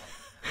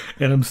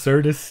 An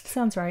absurdist?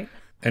 Sounds right.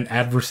 An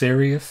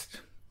adversariist?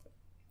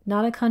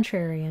 Not a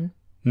contrarian.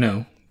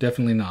 No,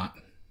 definitely not.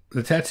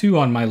 The tattoo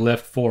on my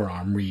left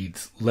forearm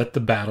reads, "Let the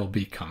battle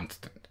be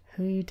constant."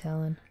 Who you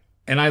telling?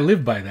 And I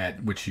live by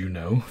that, which you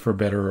know, for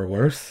better or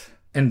worse.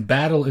 And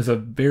battle is a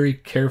very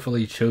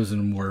carefully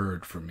chosen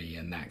word for me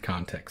in that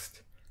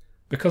context.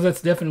 Because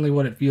that's definitely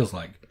what it feels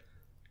like.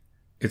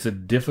 It's a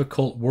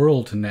difficult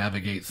world to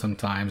navigate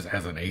sometimes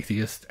as an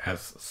atheist,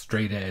 as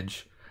straight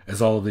edge,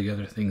 as all of the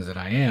other things that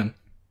I am.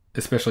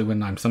 Especially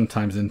when I'm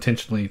sometimes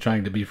intentionally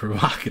trying to be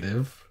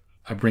provocative.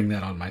 I bring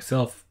that on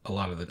myself a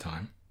lot of the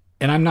time.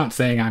 And I'm not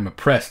saying I'm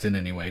oppressed in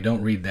any way.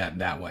 Don't read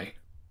that way.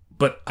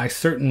 But I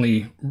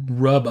certainly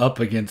rub up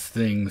against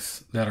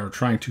things that are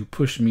trying to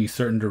push me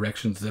certain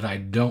directions that I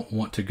don't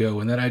want to go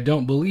and that I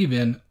don't believe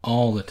in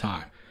all the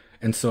time.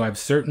 And so I've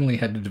certainly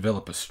had to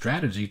develop a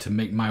strategy to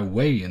make my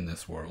way in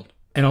this world.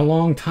 And a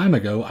long time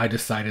ago, I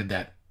decided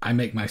that I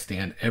make my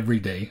stand every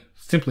day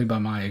simply by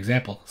my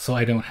example, so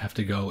I don't have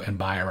to go and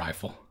buy a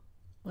rifle.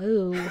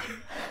 Whoa.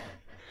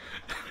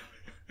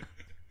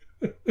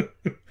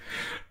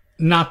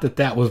 Not that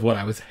that was what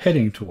I was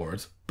heading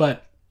towards,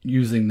 but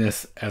using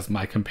this as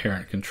my compare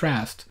and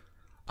contrast,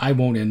 I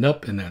won't end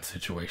up in that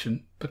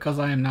situation because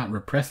I am not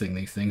repressing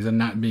these things and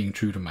not being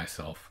true to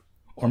myself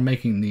or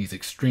making these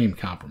extreme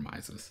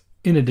compromises.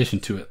 In addition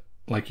to it,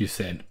 like you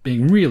said,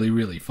 being really,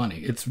 really funny.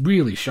 It's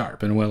really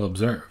sharp and well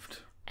observed.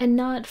 And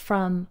not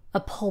from a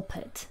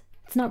pulpit.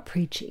 It's not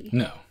preachy.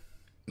 No.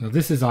 Now,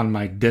 this is on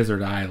my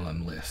desert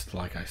island list,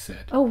 like I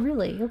said. Oh,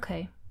 really?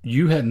 Okay.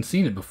 You hadn't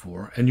seen it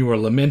before, and you were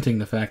lamenting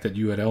the fact that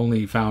you had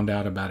only found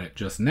out about it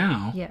just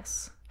now.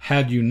 Yes.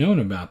 Had you known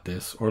about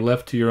this, or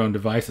left to your own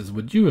devices,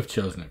 would you have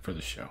chosen it for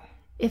the show?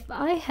 If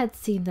I had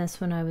seen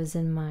this when I was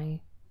in my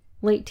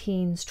late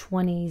teens,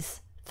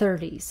 20s,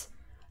 30s,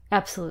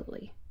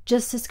 absolutely.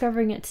 Just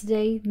discovering it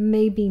today,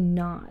 maybe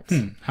not.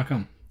 How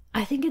come?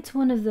 I think it's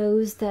one of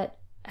those that,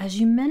 as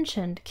you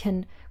mentioned,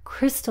 can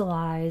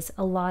crystallize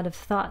a lot of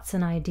thoughts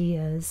and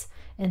ideas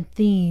and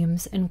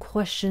themes and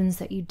questions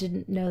that you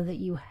didn't know that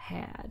you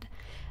had.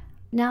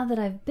 Now that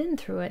I've been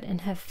through it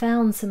and have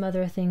found some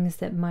other things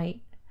that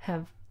might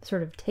have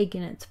sort of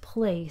taken its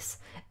place,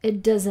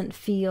 it doesn't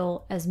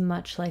feel as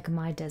much like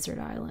my desert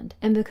island.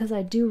 And because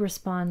I do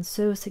respond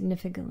so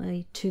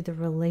significantly to the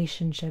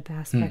relationship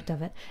aspect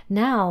of it,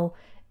 now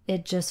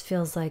it just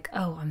feels like,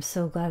 oh, I'm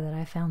so glad that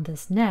I found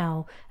this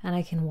now and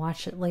I can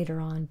watch it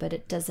later on, but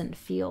it doesn't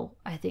feel,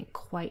 I think,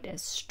 quite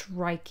as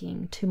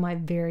striking to my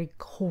very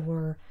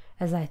core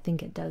as I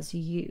think it does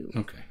you.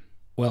 Okay.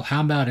 Well,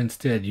 how about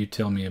instead you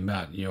tell me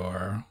about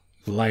your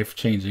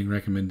life-changing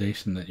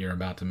recommendation that you're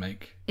about to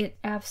make? It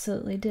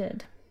absolutely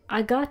did.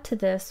 I got to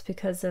this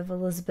because of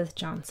Elizabeth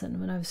Johnson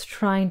when I was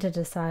trying to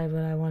decide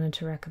what I wanted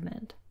to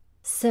recommend.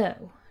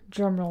 So,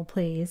 drumroll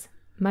please,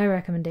 my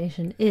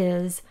recommendation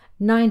is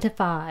 9 to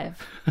 5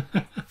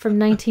 from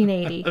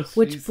 1980,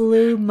 which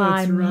blew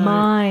my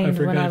mind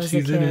when I was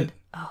a kid.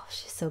 Oh,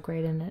 she's so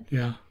great in it.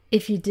 Yeah.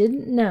 If you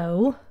didn't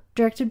know,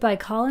 directed by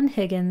Colin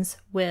Higgins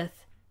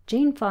with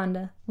Jane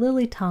Fonda,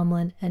 Lily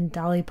Tomlin, and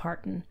Dolly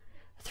Parton.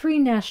 3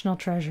 national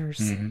treasures.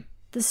 Mm-hmm.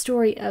 The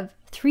story of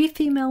 3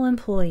 female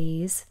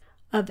employees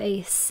of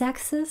a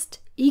sexist,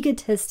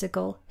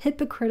 egotistical,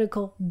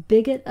 hypocritical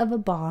bigot of a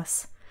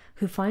boss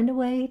who find a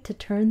way to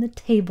turn the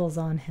tables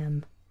on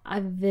him.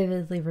 I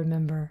vividly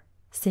remember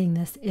seeing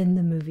this in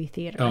the movie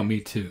theater. Oh, me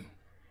too.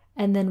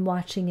 And then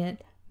watching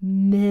it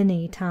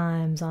many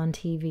times on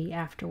TV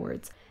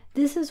afterwards.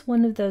 This is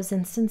one of those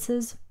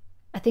instances.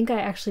 I think I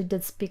actually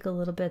did speak a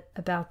little bit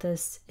about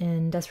this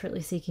in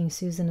Desperately Seeking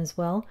Susan as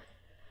well.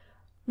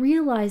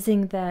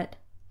 Realizing that,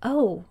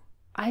 oh,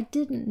 I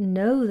didn't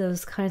know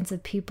those kinds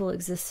of people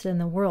existed in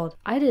the world.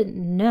 I didn't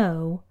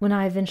know when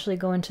I eventually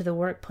go into the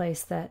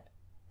workplace that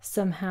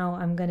somehow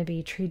I'm going to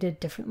be treated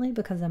differently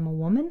because I'm a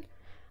woman.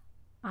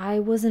 I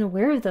wasn't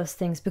aware of those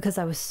things because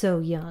I was so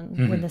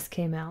young when this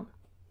came out.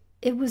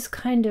 It was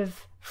kind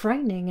of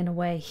frightening in a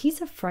way.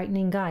 He's a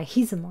frightening guy.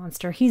 He's a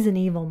monster. He's an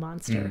evil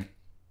monster,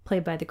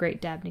 played by the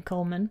great Dabney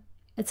Coleman.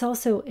 It's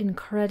also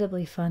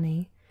incredibly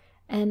funny,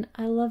 and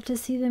I love to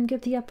see them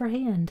get the upper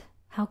hand.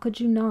 How could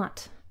you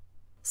not?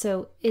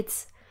 So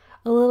it's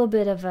a little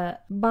bit of a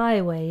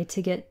byway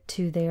to get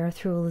to there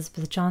through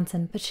Elizabeth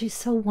Johnson, but she's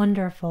so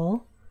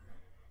wonderful.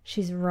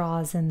 She's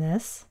Roz in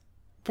this,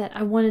 that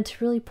I wanted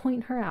to really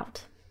point her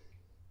out.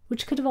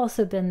 Which could have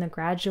also been The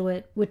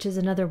Graduate, which is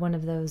another one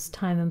of those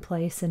time and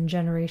place and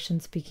generation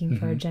speaking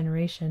for a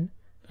generation.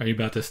 Are you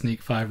about to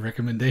sneak 5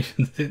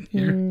 recommendations in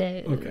here? No.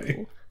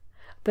 Okay.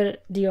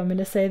 But do you want me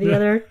to say the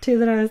other 2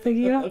 that I was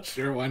thinking about?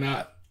 Sure, why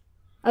not?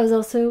 I was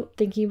also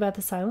thinking about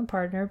The Silent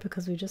Partner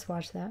because we just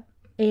watched that.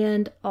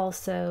 And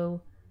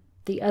also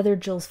the other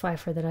Jules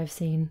Pfeiffer that I've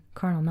seen,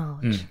 Carnal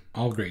Knowledge.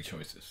 All great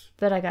choices.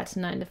 But I got to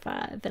 9 to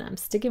 5 and I'm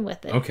sticking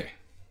with it. Okay.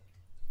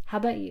 How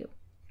about you?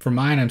 For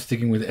mine, I'm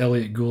sticking with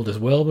Elliot Gould as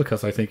well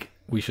because I think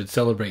we should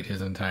celebrate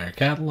his entire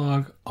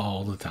catalog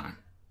all the time.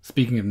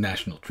 Speaking of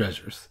national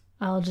treasures.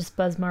 I'll just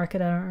buzzmark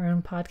it on our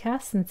own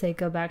podcast and say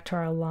go back to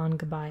our long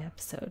goodbye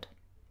episode.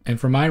 And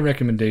for my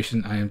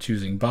recommendation, I am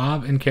choosing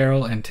Bob and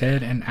Carol and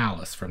Ted and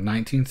Alice from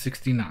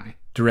 1969.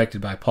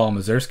 Directed by Paul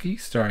Mazursky,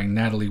 starring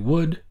Natalie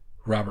Wood,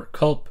 Robert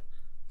Culp,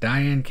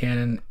 Diane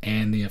Cannon,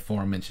 and the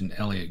aforementioned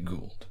Elliot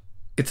Gould.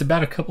 It's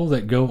about a couple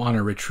that go on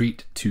a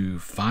retreat to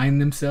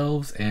find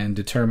themselves and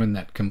determine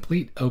that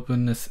complete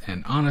openness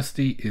and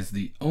honesty is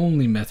the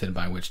only method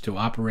by which to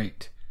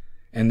operate,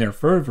 and their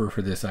fervor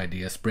for this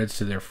idea spreads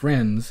to their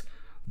friends,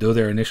 though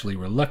they're initially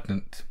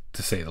reluctant,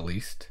 to say the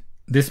least.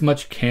 This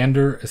much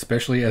candor,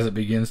 especially as it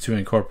begins to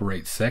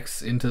incorporate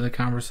sex into the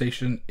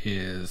conversation,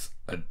 is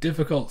a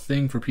difficult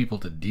thing for people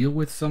to deal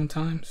with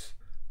sometimes.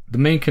 The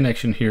main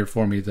connection here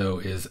for me, though,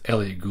 is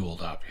Elliot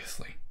Gould,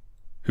 obviously,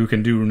 who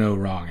can do no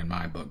wrong in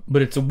my book.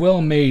 But it's a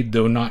well-made,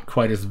 though not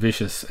quite as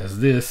vicious as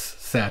this,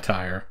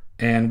 satire,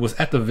 and was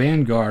at the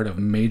vanguard of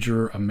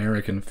major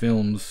American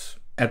films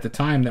at the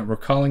time that were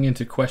calling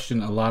into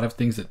question a lot of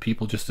things that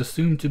people just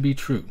assumed to be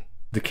true.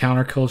 The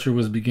counterculture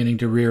was beginning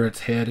to rear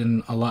its head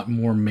in a lot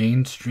more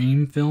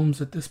mainstream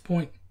films at this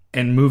point,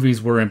 and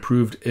movies were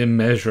improved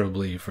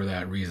immeasurably for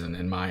that reason,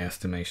 in my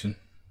estimation.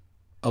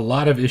 A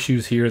lot of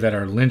issues here that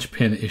are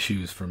linchpin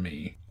issues for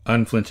me,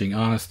 unflinching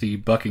honesty,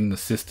 bucking the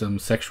system,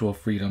 sexual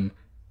freedom,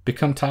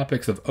 become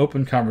topics of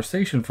open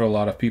conversation for a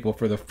lot of people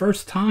for the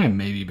first time,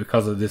 maybe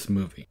because of this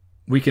movie.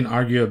 We can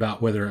argue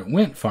about whether it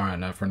went far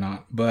enough or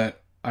not,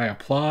 but I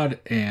applaud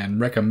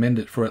and recommend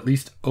it for at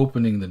least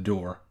opening the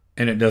door.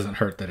 And it doesn't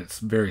hurt that it's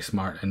very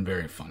smart and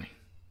very funny.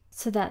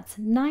 So that's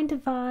 9 to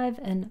 5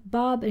 and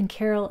Bob and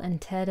Carol and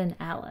Ted and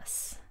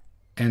Alice.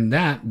 And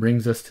that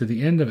brings us to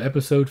the end of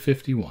episode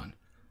 51.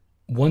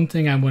 One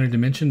thing I wanted to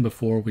mention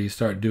before we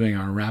start doing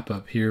our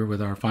wrap-up here with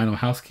our final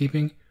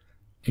housekeeping.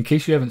 In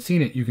case you haven't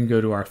seen it, you can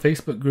go to our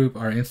Facebook group,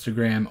 our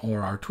Instagram,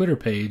 or our Twitter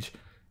page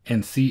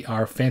and see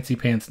our fancy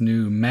pants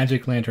new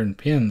Magic Lantern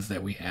pins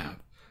that we have.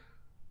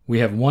 We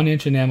have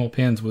 1-inch enamel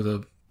pins with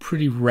a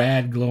pretty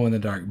rad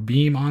glow-in-the-dark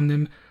beam on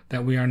them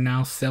that we are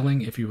now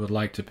selling. If you would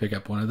like to pick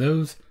up one of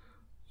those,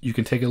 you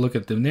can take a look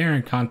at them there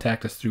and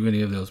contact us through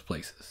any of those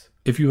places.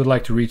 If you would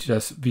like to reach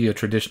us via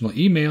traditional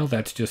email,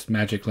 that's just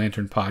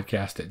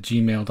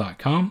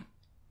magiclanternpodcast@gmail.com.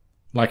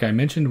 Like I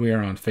mentioned, we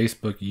are on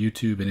Facebook,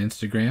 YouTube, and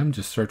Instagram.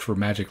 Just search for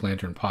Magic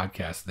Lantern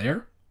Podcast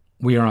there.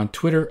 We are on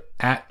Twitter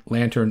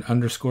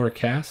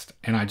 @Lantern_cast,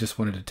 and I just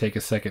wanted to take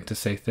a second to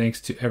say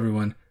thanks to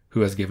everyone who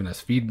has given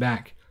us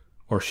feedback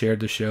or shared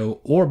the show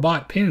or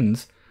bought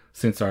pins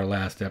since our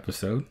last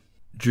episode.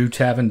 Drew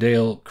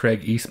Tavendale,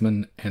 Craig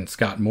Eastman, and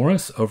Scott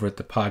Morris over at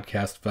the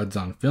podcast Fuds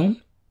on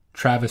Film.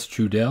 Travis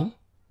Trudell,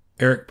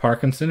 Eric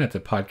Parkinson at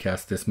the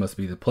podcast This Must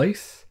Be the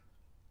Place.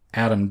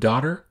 Adam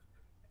Dotter,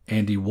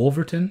 Andy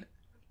Wolverton,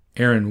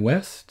 Aaron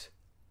West,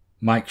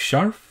 Mike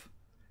Scharf,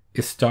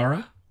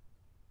 Istara,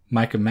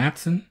 Micah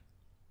Matson,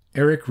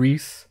 Eric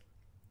Reese,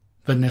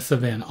 Vanessa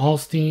Van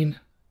Alstine,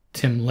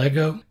 Tim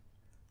Lego,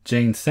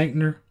 Jane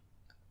Senkner,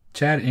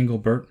 Chad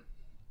Engelbert,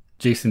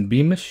 Jason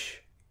Beamish,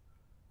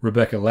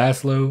 Rebecca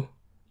Laszlo,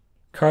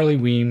 Carly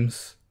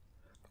Weems,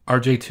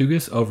 RJ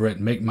Tugas over at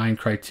Make Mine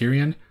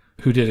Criterion,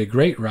 who did a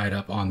great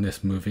write-up on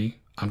this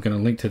movie. I'm going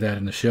to link to that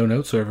in the show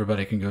notes so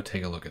everybody can go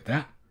take a look at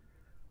that.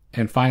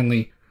 And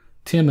finally,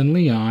 Tim and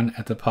Leon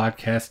at the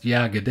podcast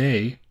Yeah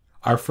G'day,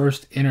 our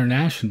first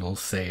international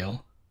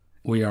sale.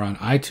 We are on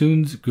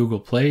iTunes, Google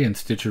Play, and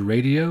Stitcher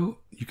Radio.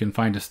 You can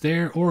find us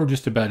there or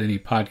just about any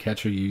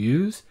podcatcher you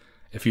use.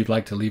 If you'd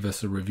like to leave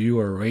us a review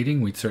or a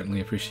rating, we'd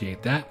certainly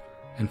appreciate that.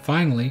 And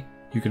finally,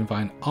 you can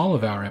find all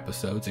of our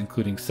episodes,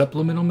 including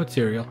supplemental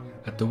material,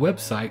 at the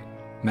website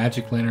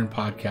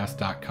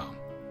magiclanternpodcast.com.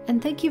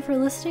 And thank you for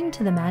listening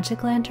to the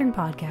Magic Lantern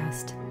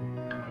Podcast.